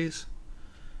World Series.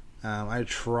 I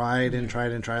tried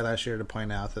last year to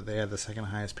point out that they had the second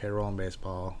highest payroll in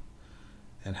baseball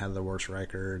and had the worst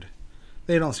record.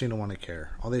 They don't seem to want to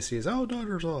care. All they see is, oh,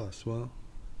 Dodgers lost. Well,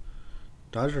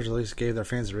 Dodgers at least gave their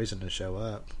fans a reason to show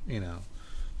up. You know,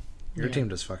 your team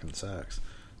just fucking sucks.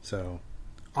 So,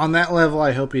 on that level,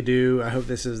 I hope you do. I hope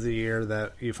this is the year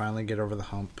that you finally get over the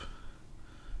hump.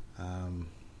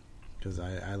 Because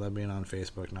I love being on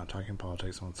Facebook, not talking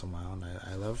politics once in a while, and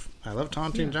I love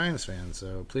taunting Giants fans.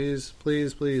 So please,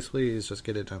 please, please, please, just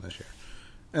get it done this year,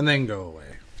 and then go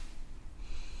away.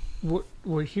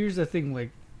 Well, here's the thing: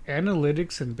 like,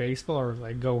 analytics and baseball are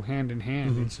like go hand in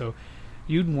hand, and so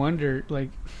you'd wonder, like,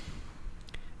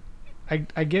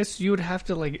 I guess you would have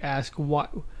to like ask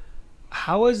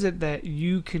how is it that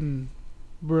you can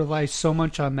rely so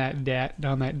much on that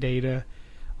data,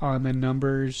 on the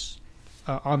numbers,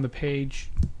 on the page,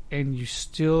 and you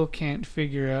still can't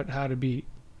figure out how to beat,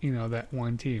 that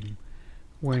one team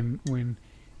when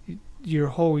your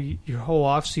whole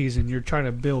off season you're trying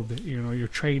to build it. You're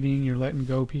trading, you're letting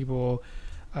go people,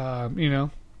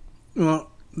 Well,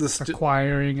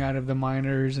 acquiring out of the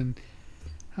minors, and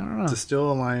I don't know. To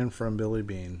steal a line from Billy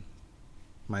Bean,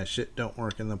 my shit don't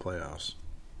work in the playoffs.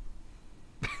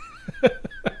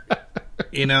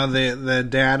 The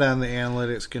data and the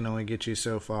analytics can only get you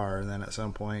so far, and then at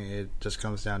some point it just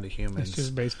comes down to humans. It's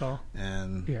just baseball.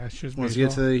 And it's just once you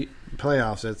get to the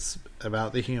playoffs, it's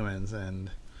about the humans.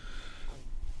 And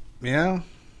I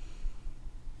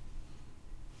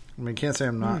mean, can't say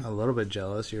I'm not a little bit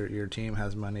jealous. Your team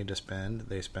has money to spend.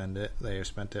 They spend it. They have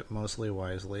spent it mostly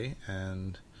wisely,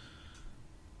 and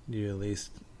you at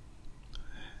least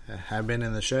have been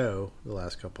in the show the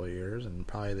last couple of years, and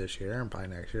probably this year and probably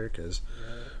next year, because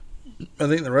I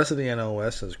think the rest of the NL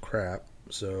West is crap.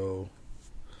 So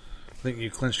I think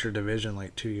you clinched your division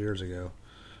like 2 years ago.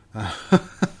 I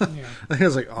think it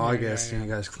was like August, and you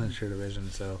guys clinched your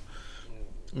division. So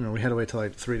we had to wait till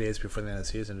like 3 days before the end of the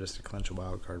season just to clinch a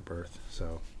wild card berth.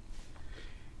 So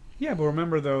yeah, but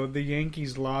remember though, the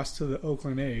Yankees lost to the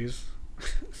Oakland A's,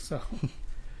 so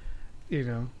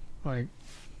like,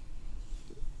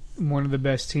 one of the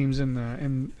best teams in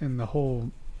the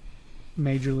whole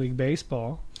Major League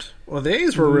Baseball. Well, the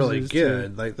A's were really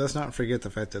good. Like, let's not forget the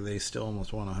fact that they still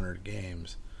almost won 100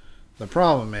 games. The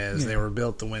problem is they were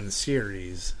built to win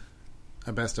series,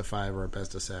 a best of 5 or a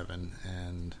best of 7.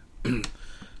 And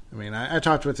I mean, I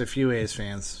talked with a few A's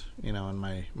fans, in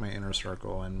my inner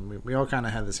circle, and we all kind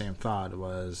of had the same thought: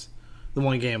 was the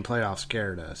one game playoff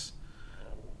scared us.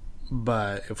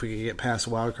 But if we could get past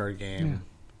the wild card game,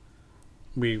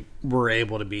 we were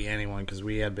able to beat anyone, because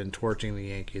we had been torching the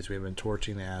Yankees, we had been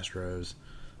torching the Astros.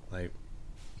 Like,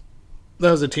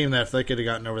 that was a team that, if they could have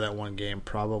gotten over that one game,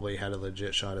 probably had a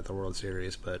legit shot at the World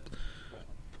Series. But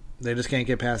they just can't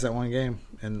get past that one game,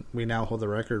 and we now hold the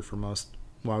record for most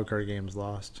wild card games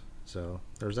lost. So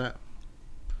there's that.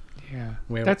 Yeah,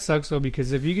 that sucks though,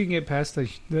 because if you can get past the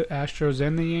Astros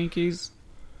and the Yankees,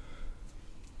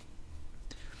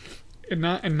 and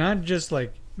not just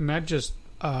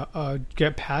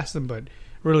get past them, but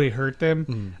really hurt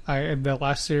them. The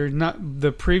last series, not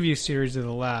the previous series of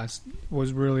the last,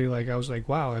 was really like, I was like,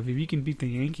 wow, if you can beat the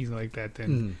Yankees like that,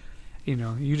 then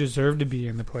you deserve to be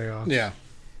in the playoffs. Yeah.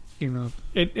 And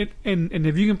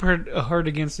if you can put a hard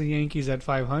against the Yankees at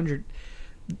 500,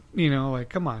 like,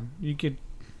 come on, you can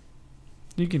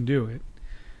do it.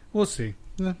 We'll see.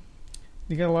 Yeah.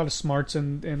 You got a lot of smarts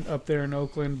in up there in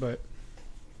Oakland, but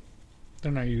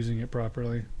they're not using it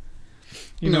properly.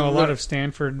 A lot of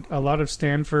Stanford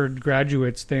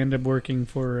graduates, they end up working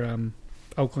for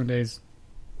Oakland A's.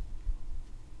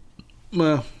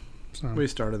 Well, we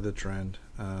started the trend.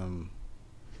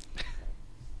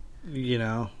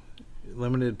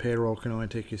 Limited payroll can only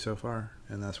take you so far,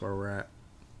 and that's where we're at.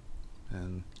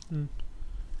 And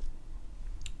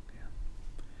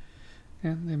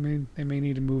yeah, they may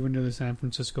need to move into the San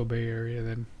Francisco Bay Area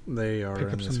then. They are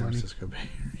in the San Francisco Bay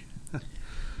Area.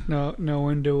 No,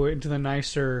 into the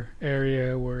nicer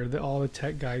area where all the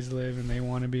tech guys live, and they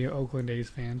want to be an Oakland A's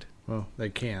fan. Well, they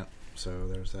can't, so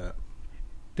there's that.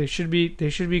 They should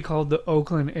be called the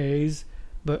Oakland A's,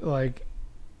 but like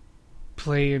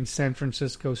play in San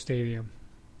Francisco Stadium.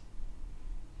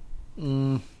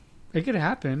 It could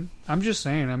happen. I'm just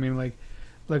saying. I mean, like,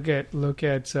 look at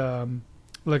the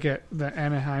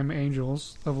Anaheim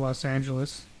Angels of Los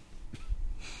Angeles,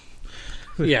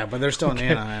 Yeah, but they're still in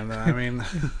Anaheim, though. I mean,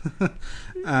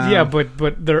 Yeah,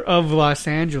 but they're of Los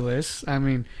Angeles. I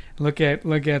mean, look at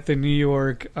the New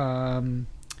York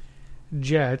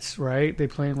Jets, right? They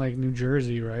play in like New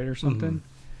Jersey, right, or something.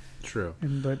 true.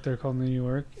 But they're called New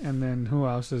York. And then who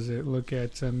else is it? Look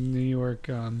at New York,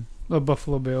 the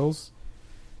Buffalo Bills.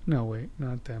 No, wait,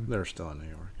 not them. They're still in New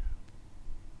York.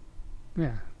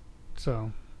 Yeah.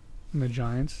 So, and the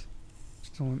Giants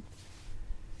still.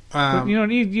 But, you know,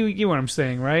 you get what I'm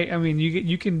saying, right? I mean,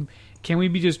 you can we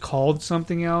be just called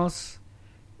something else,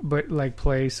 but like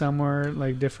play somewhere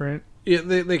like different? Yeah,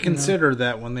 they considered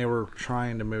that when they were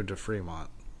trying to move to Fremont,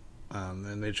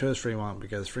 and they chose Fremont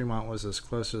because Fremont was as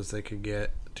close as they could get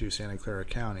to Santa Clara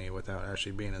County without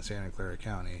actually being in Santa Clara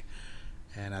County.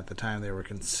 And at the time, they were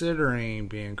considering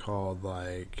being called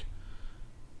like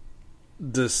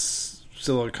the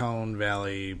Silicon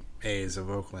Valley A's of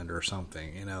Oakland or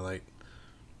something. You know, like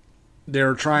they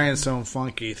were trying some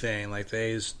funky thing. Like the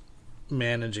A's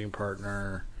managing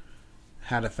partner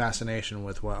had a fascination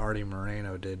with what Artie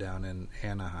Moreno did down in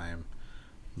Anaheim,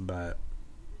 but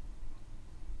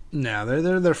no,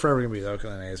 they're forever gonna be the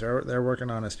Oakland A's. They're working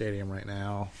on a stadium right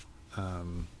now. I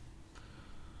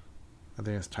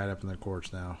think it's tied up in the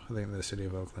courts now. I think the city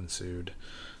of Oakland sued.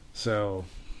 So,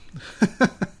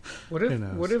 what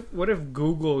if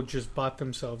Google just bought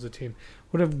themselves a team?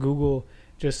 What if Google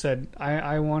just said,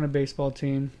 "I want a baseball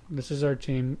team. This is our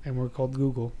team, and we're called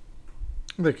Google."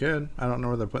 They could. I don't know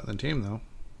where they're putting the team though.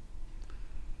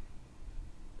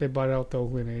 They bought out the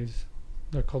Oakland A's.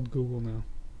 They're called Google now.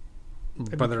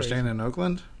 But they're staying in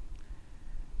Oakland?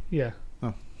 Yeah.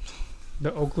 Oh.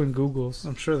 The Oakland Googles.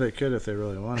 I'm sure they could if they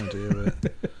really wanted to,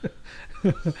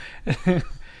 but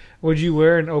Would you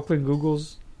wear an Oakland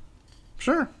Googles?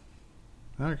 sure.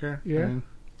 I don't care. Yeah. I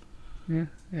mean,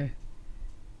 Yeah.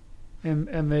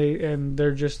 And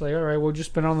they're just like, all right, we'll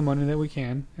just spend all the money that we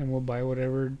can, and we'll buy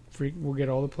whatever we'll get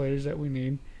all the players that we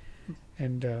need,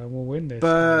 and we'll win this.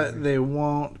 but they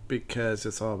won't because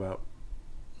it's all about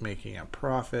making a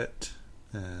profit,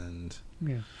 and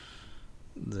Yeah.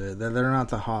 they're not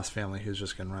the Haas family who's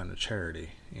just going to run a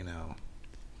charity. You know,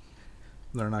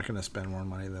 they're not going to spend more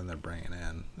money than they're bringing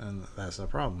in, and that's the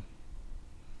problem.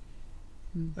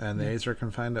 And the A's are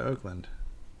confined to Oakland.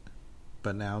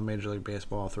 But now Major League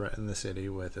Baseball threatened the city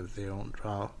with, if they don't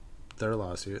drop their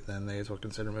lawsuit, then the A's will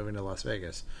consider moving to Las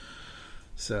Vegas.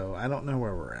 So I don't know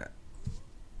where we're at.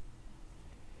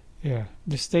 Yeah,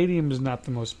 the stadium is not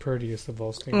the most prettiest of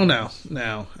all stadiums. Oh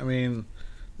no. I mean,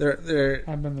 they're.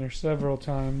 I've been there several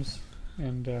times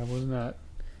and was not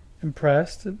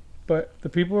impressed, but the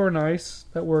people are nice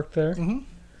that work there. Mhm.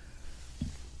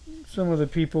 Some of the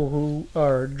people who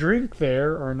drink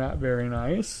there are not very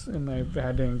nice, and I've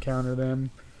had to encounter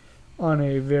them on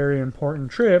a very important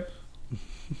trip,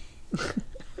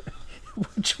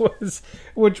 which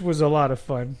was a lot of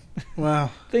fun.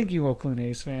 Well, Thank you, Oakland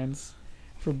A's fans,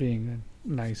 for being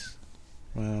nice.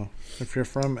 well, if you're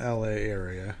from LA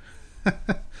area,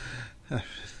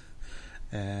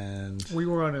 and We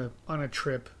were on a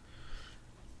trip,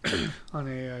 on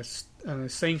a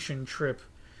sanctioned trip.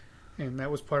 And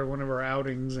that was part of one of our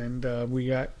outings, and we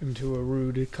got into a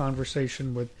rude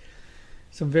conversation with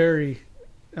some very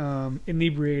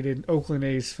inebriated Oakland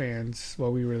A's fans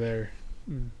while we were there.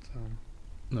 And,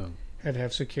 no, had to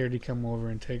have security come over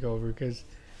and take over because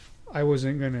I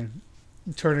wasn't going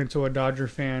to turn into a Dodger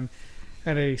fan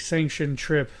at a sanctioned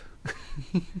trip.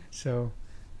 So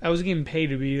I was getting paid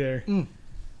to be there.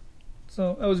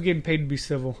 So I was getting paid to be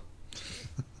civil.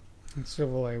 And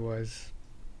civil I was.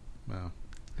 well,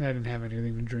 And I didn't have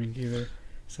anything to drink either,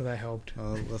 so that helped.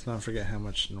 let's not forget how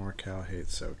much NorCal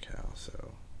hates SoCal.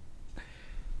 So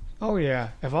Oh yeah,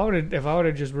 if I would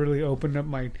have just really opened up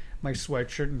my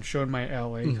sweatshirt and shown my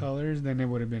LA colors, then it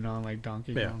would have been on like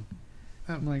Donkey Yeah. Kong.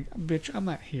 I'm like, bitch, I'm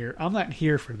not here. I'm not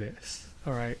here for this.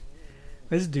 All right,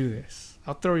 let's do this.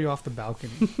 I'll throw you off the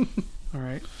balcony. All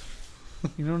right,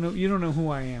 you don't know who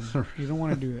I am. You don't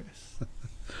want to do this.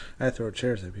 I throw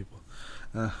chairs at people.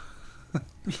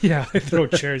 Yeah, I throw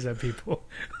chairs at people.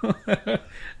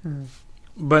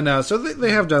 But no, so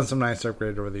they have done some nice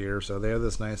upgrade over the years. So they have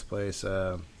this nice place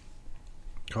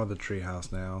called the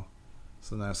Treehouse now.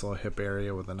 It's a nice little hip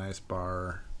area with a nice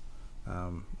bar.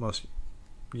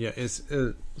 It's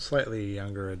a slightly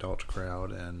younger adult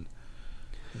crowd, and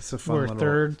it's a fun We're little.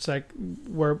 third. It's like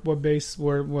what on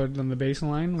the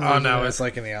baseline? Oh no, it's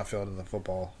like in the outfield in the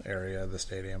football area of the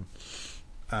stadium.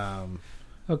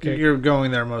 Okay. You're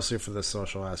going there mostly for the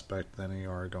social aspect than you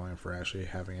are going for actually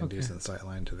having a Okay. decent sight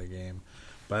line to the game.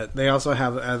 But they also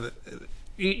have,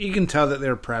 you can tell that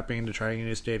they're prepping to try a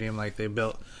new stadium like they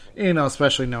built,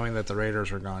 especially knowing that the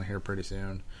Raiders are gone here pretty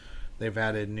soon. they've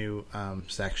added new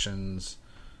sections,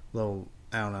 little,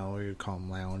 I don't know, we would call them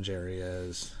lounge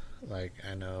areas. Like,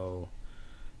 I know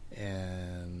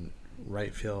in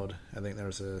right field, I think there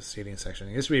was a seating section.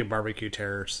 It used to be a barbecue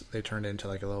terrace. They turned into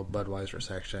like a little Budweiser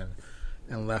section.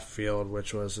 And left field,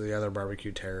 which was the other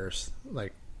barbecue terrace,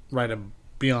 like right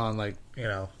beyond, like, you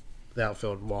know, the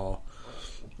outfield wall.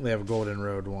 They have a Golden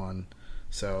Road one.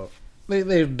 So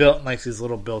they've built like these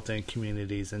little built-in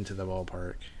communities into the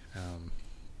ballpark.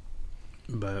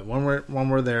 But when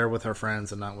we're there with our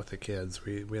friends and not with the kids,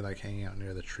 we like hanging out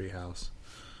near the treehouse.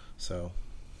 So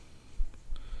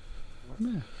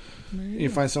Yeah. you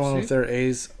find someone with their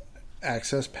A's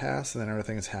access pass, and then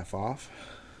everything is half off.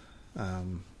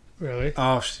 Really?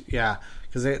 Oh yeah,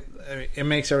 because it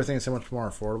makes everything so much more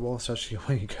affordable, especially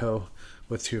when you go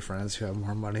with two friends who have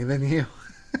more money than you.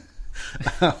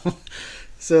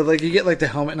 So like you get like the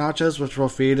helmet nachos, which will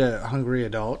feed a hungry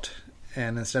adult,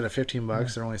 and instead of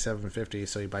 $15, they're only $7.50.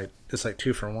 So you buy, it's like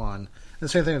 2 for 1. And the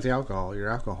same thing with the alcohol. Your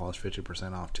alcohol is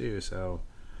 50% off too. So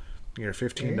your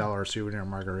 $15 souvenir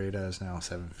margarita is now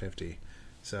 $7.50.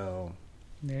 So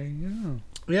There you go.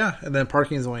 yeah, and then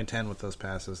parking is only 10 with those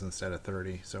passes instead of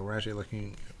 30. So we're actually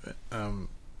looking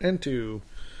into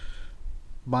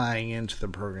buying into the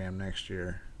program next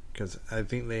year, because I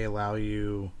think they allow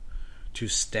you to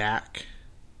stack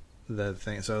the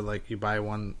thing. So like you buy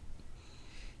one.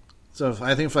 So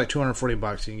I think for like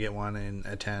 $240 you can get one and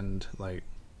attend like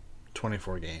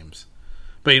 24 games.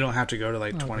 But you don't have to go to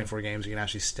like 24 games. You can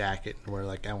actually stack it where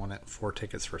like I want 4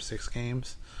 tickets for 6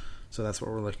 games. So that's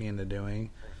what we're looking into doing.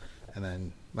 And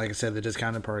then, like I said, the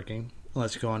discounted parking.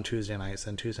 Let's go on Tuesday nights.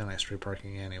 Then Tuesday night street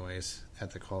parking anyways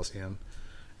at the Coliseum.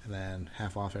 And then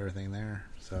half off everything there.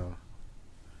 So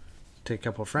take a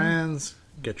couple of friends,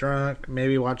 get drunk,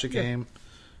 maybe watch a game.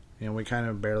 You know, we kind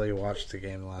of barely watched the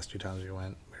game the last 2 times we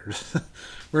went.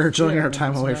 We were enjoying our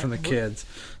time away from the kids.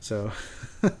 So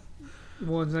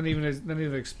well, it's not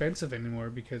even expensive anymore,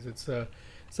 because it's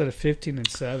instead of 15 and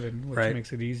 7, which Right.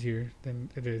 makes it easier than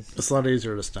it is. it's a lot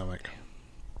easier to stomach.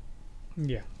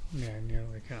 Yeah, and you're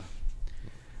like,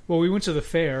 well, we went to the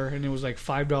fair and it was like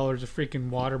 $5 a freaking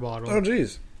water bottle. Oh,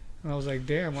 geez. And I was like,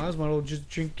 damn, I was might as well just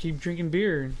keep drinking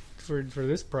beer for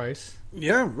this price.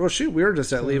 Yeah, well, shoot, we were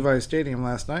just at So- Levi's Stadium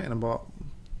last night, and a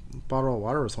bottle of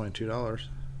water was only $2.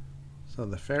 So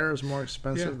the fair is more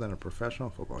expensive than a professional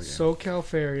football game. SoCal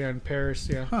Fair, yeah, in Paris,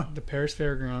 yeah, Huh. the Paris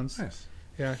Fairgrounds, Nice.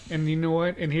 yeah. And you know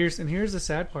what? And here's the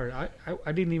sad part.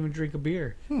 I didn't even drink a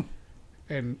beer,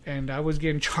 and I was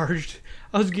getting charged.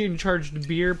 I was getting charged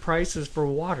beer prices for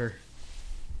water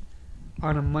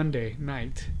on a Monday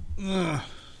night. Ugh.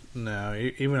 No,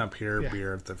 even up here, Yeah.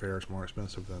 beer at the fair is more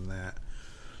expensive than that.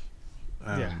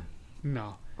 Yeah,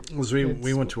 no. 'Cause we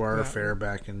It's- went to our yeah. fair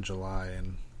back in July,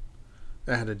 and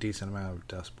that had a decent amount of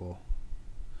Dust Bowl.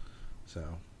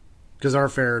 So, because our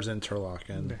fair is in Turlock,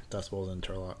 and Yeah. Dust Bowl is in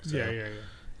Turlock. So, Yeah.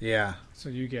 yeah. So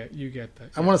you get that.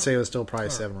 I want to say it was still probably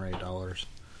Alright. $7 or $8,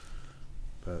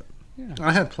 but Yeah.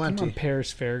 I had Come on, plenty.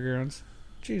 Paris Fairgrounds.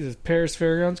 Jesus, Paris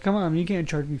Fairgrounds. Come on, you can't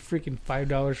charge me freaking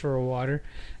 $5 for a water.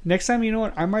 Next time, you know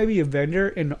what? I might be a vendor,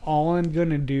 and all I'm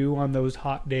gonna do on those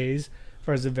hot days,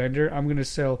 as a vendor, I'm gonna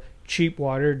sell cheap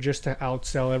water just to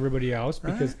outsell everybody else,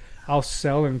 because I'll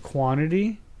sell in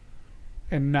quantity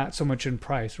and not so much in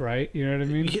price. Right? You know what I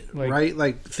mean? Yeah, right?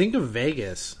 Like, think of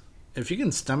Vegas. If you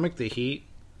can stomach the heat,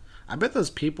 I bet those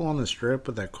people on the strip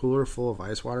with that cooler full of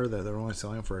ice water that they're only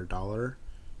selling for $1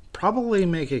 probably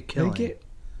make a killing.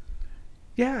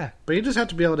 Yeah. But you just have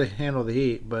to be able to handle the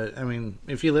heat. But, I mean,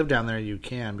 if you live down there, you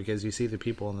can, because you see the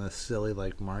people in the silly,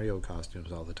 like, Mario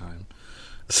costumes all the time.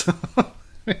 So,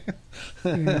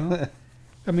 You know?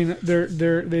 I mean,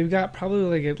 they've got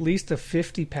probably like at least a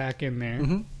 50 pack in there.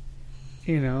 Mhm.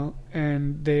 You know,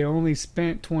 and they only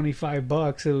spent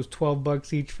 $25. It was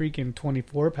 $12 each freaking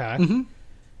 24 pack. Mhm.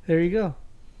 There you go.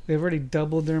 They've already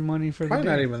doubled their money for probably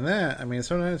the not day. even that. I mean,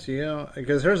 sometimes, you know,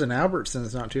 because there's an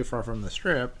Albertsons not too far from the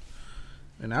strip.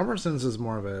 And Albertsons is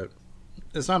more of a,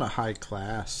 it's not a high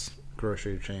class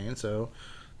grocery chain. So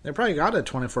they probably got a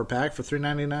 24 pack for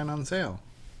 $3.99 on sale.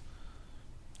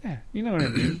 Yeah, you know what I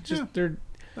mean. Just Yeah. they're.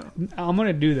 I'm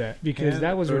gonna do that because Hand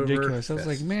that was over ridiculous. I was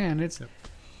like, fist. man, it's Yep.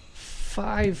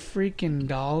 $5 freaking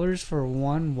dollars for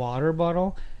one water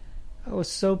bottle. I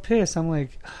was so pissed. I'm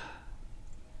like,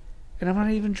 and I'm not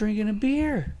even drinking a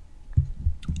beer.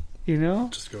 You know,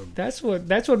 Just go. that's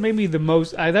what made me the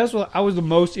most. That's what I was the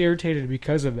most irritated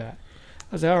because of that.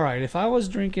 I was like, all right, if I was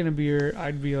drinking a beer,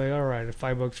 I'd be like, all right,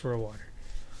 $5 for a water,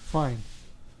 fine.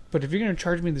 But if you're gonna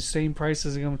charge me the same price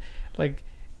as like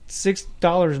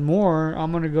 $6 more,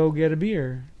 I'm gonna go get a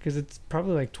beer because it's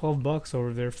probably like $12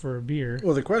 over there for a beer.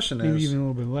 Well, the question Maybe is, even a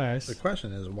little bit less. the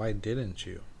question is, why didn't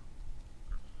you?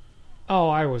 Oh,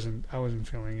 I wasn't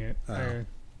feeling it. Oh.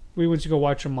 We went to go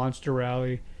watch a Monster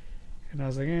Rally, and I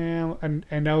was like,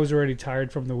 and I was already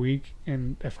tired from the week.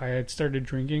 And if I had started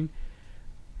drinking,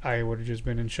 I would have just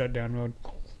been in shutdown mode.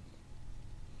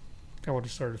 I would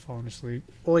have started falling asleep.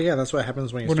 Well, yeah, that's what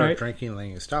happens when you When start I- drinking and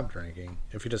then you stop drinking.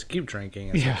 If you just keep drinking,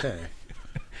 it's Yeah. okay.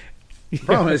 The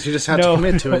problem is you just have to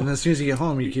commit to it, and as soon as you get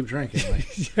home, you keep drinking.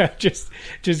 Like, Yeah, just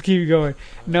keep going.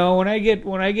 No, when I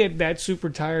get that super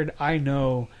tired, I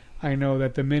know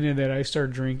that the minute that I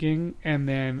start drinking, and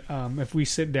then if we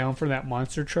sit down for that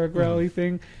monster truck rally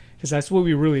thing, because that's what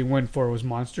we really went for was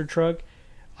monster truck,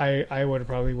 I would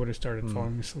have started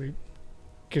falling asleep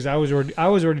because I was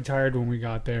already tired when we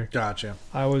got there. gotcha.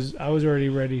 I was already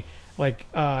ready. Like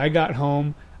I got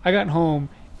home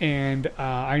and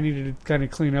I needed to kind of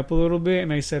clean up a little bit,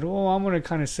 and I said, "Well, I'm gonna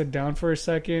kind of sit down for a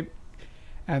second,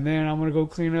 and then I'm gonna go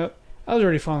clean up." I was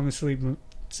already falling asleep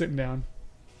sitting down.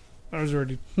 I was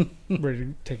already ready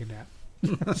to take a nap.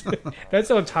 That's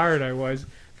how tired I was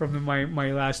from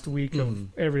my last week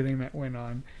of everything that went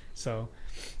on. So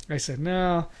I said,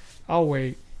 "No, I'll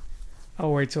wait.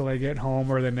 I'll wait till I get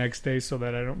home or the next day so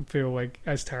that I don't feel like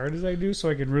as tired as I do, so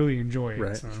I can really enjoy it."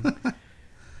 Right. So,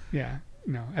 yeah.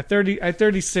 No, at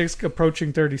 36,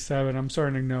 approaching 37, I'm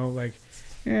starting to know, like,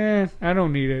 I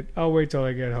don't need it. I'll wait till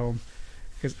I get home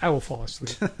because I will fall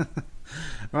asleep.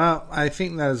 Well, I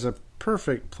think that is a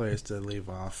perfect place to leave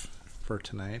off for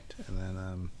tonight. And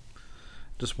then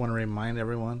just want to remind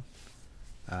everyone,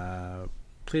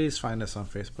 please find us on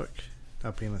Facebook,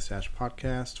 Uppy and the Stash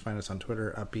Podcast. Find us on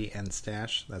Twitter, Uppy and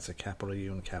Stash. That's a capital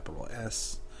U and capital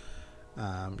S.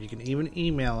 You can even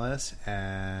email us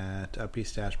at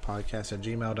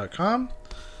uppystashpodcast@gmail.com.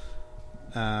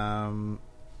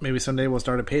 Maybe someday we'll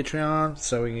start a Patreon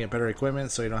so we can get better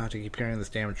equipment so you don't have to keep hearing this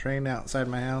damn train outside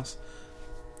my house.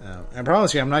 I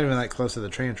promise you, I'm not even that close to the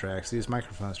train tracks. These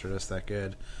microphones are just that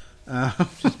good.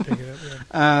 Just pick it up,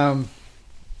 yeah.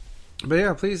 But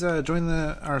yeah, please join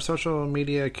our social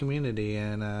media community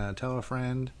and tell a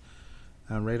friend.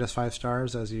 Rate us 5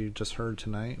 stars, as you just heard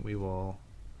tonight. We will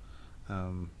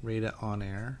read it on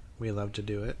air. We love to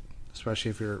do it,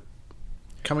 especially if you're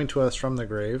coming to us from the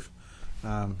grave.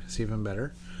 It's even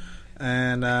better.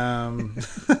 And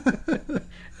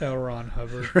L. Ron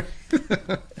Hubbard.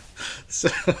 so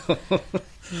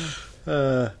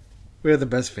we are the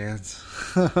best fans.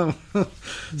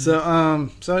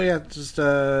 So yeah, just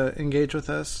engage with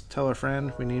us. Tell a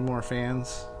friend. We need more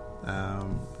fans.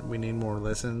 We need more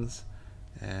listens.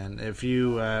 And if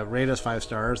you rate us 5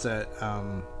 stars, that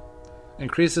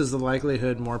increases the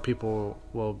likelihood more people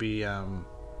will be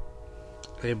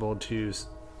able to,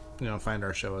 find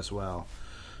our show as well.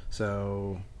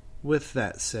 So, with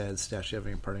that said, Stash, you have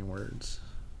any parting words?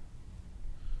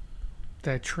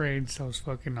 That train sounds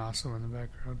fucking awesome in the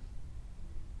background.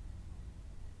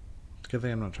 Good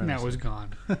thing I'm not trying to. Now it's gone.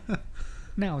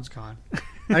 Now it's gone.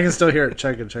 I can still hear it.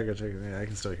 Check it. Yeah, I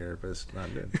can still hear it, but it's not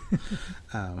good.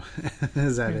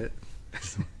 Is that it?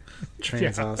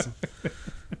 Train's awesome.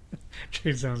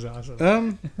 Train sounds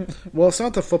awesome. Well, it's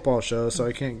not the football show, so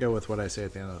I can't go with what I say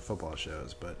at the end of the football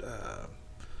shows. But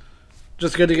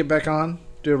just good to get back on,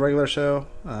 do a regular show.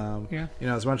 Yeah.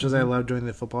 As much as I love doing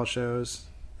the football shows,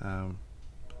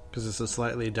 because it's a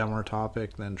slightly dumber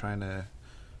topic than trying to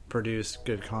produce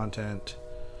good content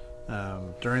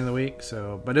during the week.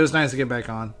 So, but it was nice to get back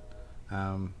on.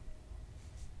 For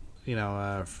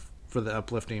the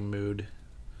uplifting mood.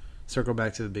 Circle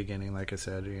back to the beginning, like I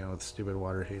said, with stupid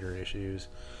water heater issues.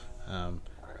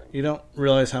 You don't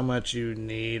realize how much you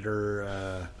need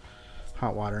or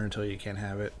hot water until you can't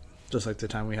have it. Just like the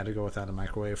time we had to go without a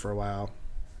microwave for a while.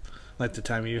 Like the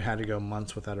time you had to go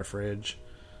months without a fridge.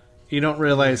 You don't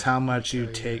realize how much you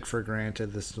take for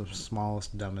granted the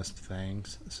smallest, dumbest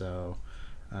things. So,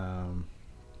 I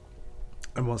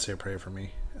won't say a prayer for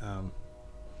me.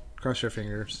 Cross your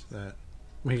fingers that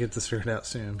we get this figured out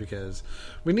soon, because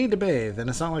we need to bathe, and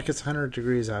it's not like it's 100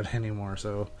 degrees out anymore,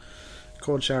 so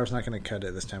cold shower's not going to cut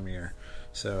it this time of year.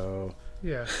 So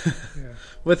Yeah.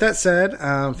 with that said,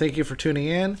 thank you for tuning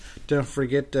in. Don't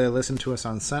forget to listen to us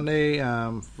on Sunday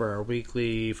for our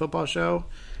weekly football show.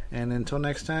 And until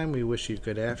next time, we wish you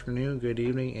good afternoon, good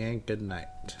evening, and good night.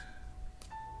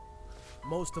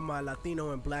 Most of my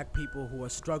Latino and black people who are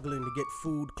struggling to get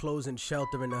food, clothes, and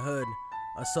shelter in the hood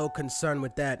are so concerned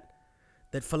with that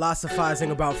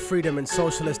philosophizing about freedom and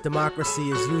socialist democracy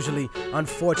is usually,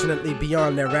 unfortunately,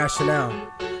 beyond their rationale.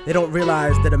 they don't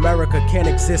realize that America can't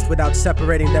exist without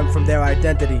separating them from their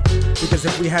identity. Because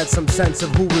if we had some sense of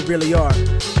who we really are,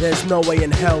 there's no way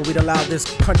in hell we'd allow this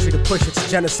country to push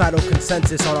its genocidal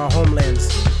consensus on our homelands.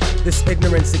 This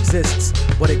ignorance exists,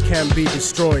 but it can be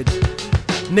destroyed.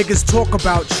 Niggas talk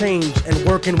about change and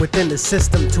working within the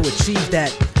system to achieve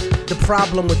that. The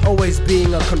problem with always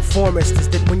being a conformist is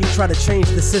that when you try to change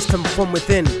the system from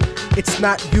within, it's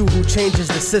not you who changes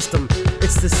the system,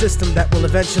 it's the system that will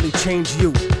eventually change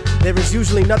you. There is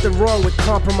usually nothing wrong with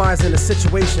compromising a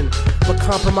situation, but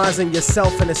compromising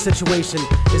yourself in a situation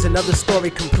is another story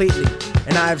completely.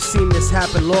 And I have seen this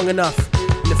happen long enough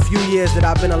in the few years that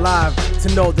I've been alive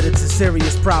to know that it's a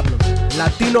serious problem.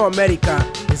 Latino America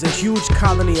is a huge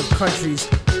colony of countries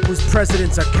whose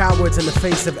presidents are cowards in the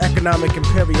face of economic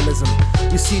imperialism.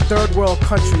 You see, third world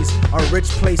countries are rich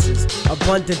places,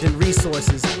 abundant in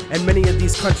resources, and many of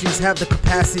these countries have the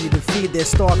capacity to feed their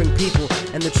starving people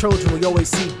and the children we always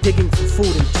see digging for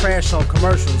food and trash on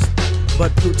commercials.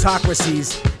 But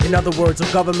plutocracies, in other words,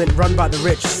 a government run by the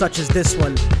rich, such as this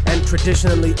one, and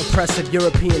traditionally oppressive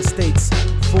European states,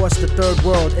 force the third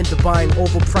world into buying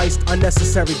overpriced,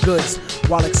 unnecessary goods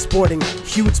while exporting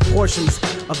huge portions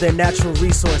of their natural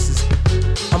resources.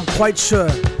 I'm quite sure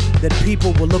that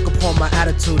people will look upon my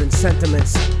attitude and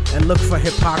sentiments and look for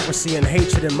hypocrisy and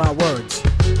hatred in my words.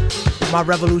 But my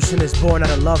revolution is born out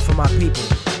of love for my people,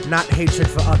 not hatred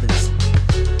for others.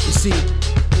 You see,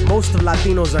 most of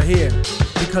Latinos are here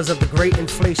because of the great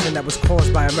inflation that was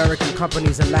caused by American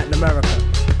companies in Latin America.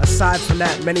 Aside from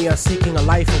that, many are seeking a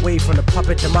life away from the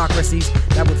puppet democracies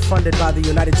that were funded by the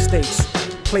United States.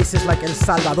 Places like El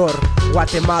Salvador,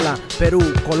 Guatemala,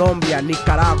 Peru, Colombia,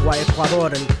 Nicaragua, Ecuador,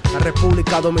 and La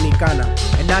República Dominicana.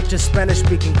 And not just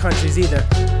Spanish-speaking countries either,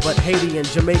 but Haiti and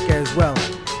Jamaica as well.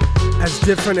 As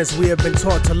different as we have been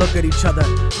taught to look at each other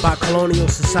by colonial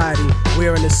society, we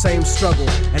are in the same struggle.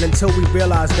 And until we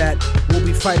realize that, we'll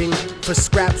be fighting for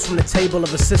scraps from the table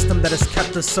of a system that has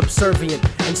kept us subservient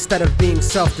instead of being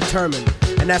self-determined.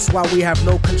 And that's why we have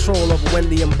no control over when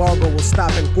the embargo will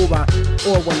stop in Cuba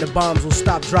or when the bombs will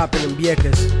stop dropping in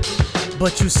Vieques.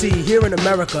 But you see, here in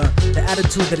America, the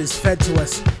attitude that is fed to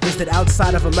us is that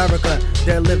outside of America,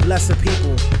 there live lesser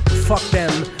people. Fuck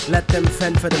them, let them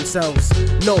fend for themselves.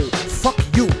 No, fuck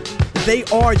you. They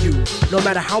are you. No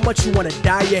matter how much you want to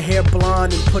dye your hair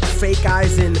blonde and put fake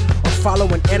eyes in, or follow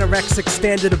an anorexic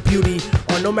standard of beauty,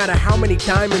 or no matter how many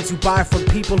diamonds you buy from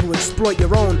people who exploit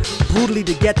your own brutally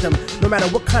to get them, no matter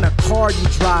what kind of car you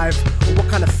drive, or what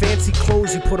kind of fancy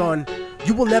clothes you put on,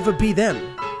 you will never be them.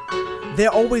 They're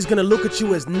always gonna look at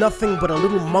you as nothing but a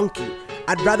little monkey.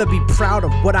 I'd rather be proud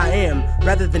of what I am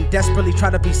rather than desperately try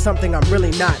to be something I'm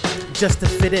really not, just to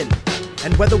fit in.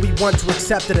 And whether we want to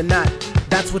accept it or not,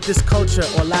 that's what this culture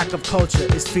or lack of culture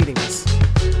is feeding us.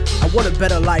 I want a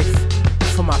better life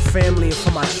for my family and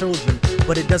for my children,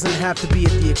 but it doesn't have to be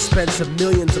at the expense of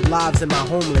millions of lives in my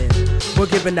homeland. We're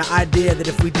given the idea that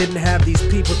if we didn't have these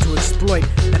people to exploit,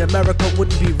 that America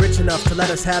wouldn't be rich enough to let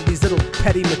us have these little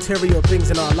petty material things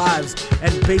in our lives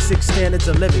and basic standards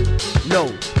of living. No,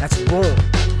 that's wrong.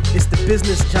 It's the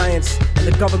business giants and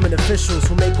the government officials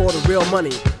who make all the real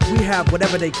money. We have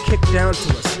whatever they kick down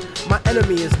to us. My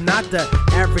enemy is not the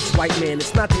average white man.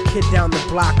 It's not the kid down the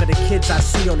block or the kids I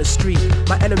see on the street.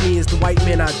 My enemy is the white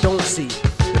man I don't see.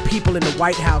 The people in the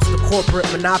White House, the corporate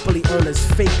monopoly owners,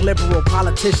 fake liberal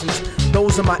politicians,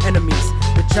 those are my enemies.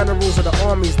 The generals of the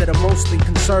armies that are mostly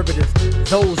conservative,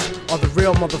 those are the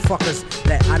real motherfuckers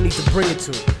that I need to bring it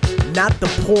to. Not the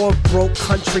poor, broke,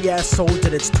 country-ass soldier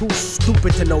that's too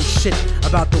stupid to know shit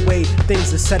about the way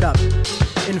things are set up.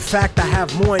 In fact, I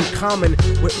have more in common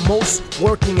with most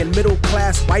working and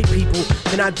middle-class white people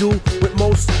than I do with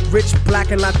most rich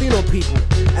black and Latino people.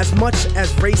 As much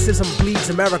as racism bleeds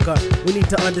America, we need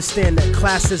to understand that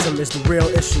classism is the real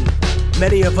issue.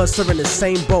 Many of us are in the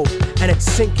same boat, and it's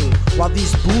sinking, while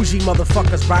these bougie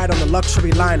motherfuckers ride on the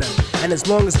luxury liner. And as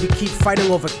long as we keep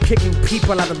fighting over kicking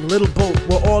people out of the little boat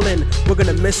we're all in, we're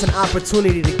gonna miss an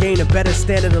opportunity to gain a better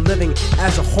standard of living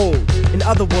as a whole. In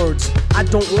other words, I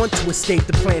don't want to escape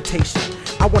the plantation.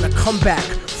 I want to come back,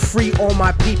 free all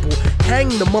my people, hang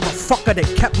the motherfucker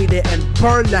that kept me there, and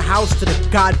burn the house to the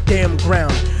goddamn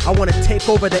ground. I want to take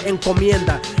over the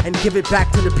encomienda and give it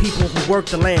back to the people who work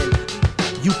the land.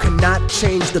 You cannot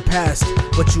change the past,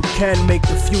 but you can make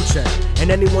the future.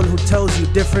 And anyone who tells you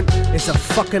different is a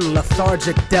fucking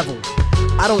lethargic devil.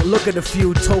 I don't look at a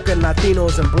few token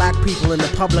Latinos and black people in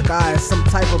the public eye as some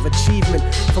type of achievement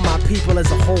for my people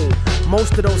as a whole.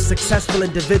 Most of those successful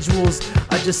individuals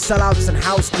are just sellouts and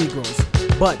house Negroes.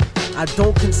 But I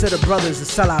don't consider brothers a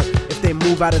sellout if they they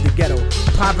move out of the ghetto.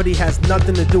 Poverty has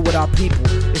nothing to do with our people.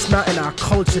 It's not in our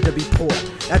culture to be poor.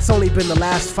 That's only been the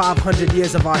last 500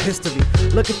 years of our history.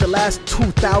 Look at the last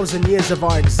 2,000 years of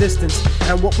our existence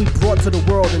and what we brought to the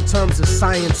world in terms of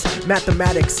science,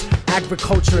 mathematics,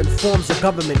 agriculture, and forms of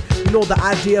government. You know, the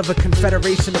idea of a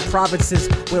confederation of provinces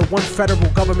where one federal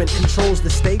government controls the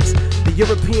states? The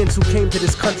Europeans who came to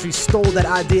this country stole that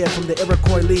idea from the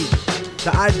Iroquois League.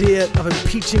 The idea of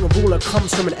impeaching a ruler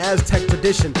comes from an Aztec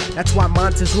tradition. That's why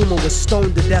Montezuma was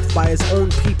stoned to death by his own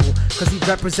people, because he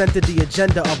represented the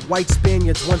agenda of white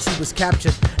Spaniards once he was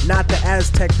captured, not the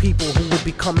Aztec people who would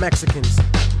become Mexicans.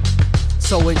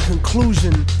 So in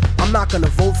conclusion, I'm not gonna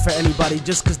vote for anybody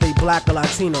just because they black or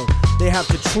Latino. They have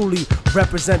to truly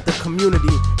represent the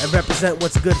community and represent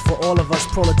what's good for all of us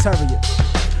proletariat.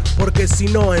 Porque si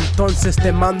no, entonces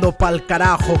te mando pa'l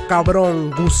carajo,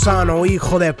 cabrón, gusano,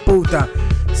 hijo de puta.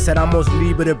 Seramos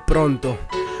libres pronto.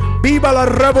 ¡Viva la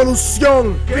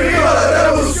revolución! ¡Viva la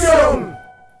revolución!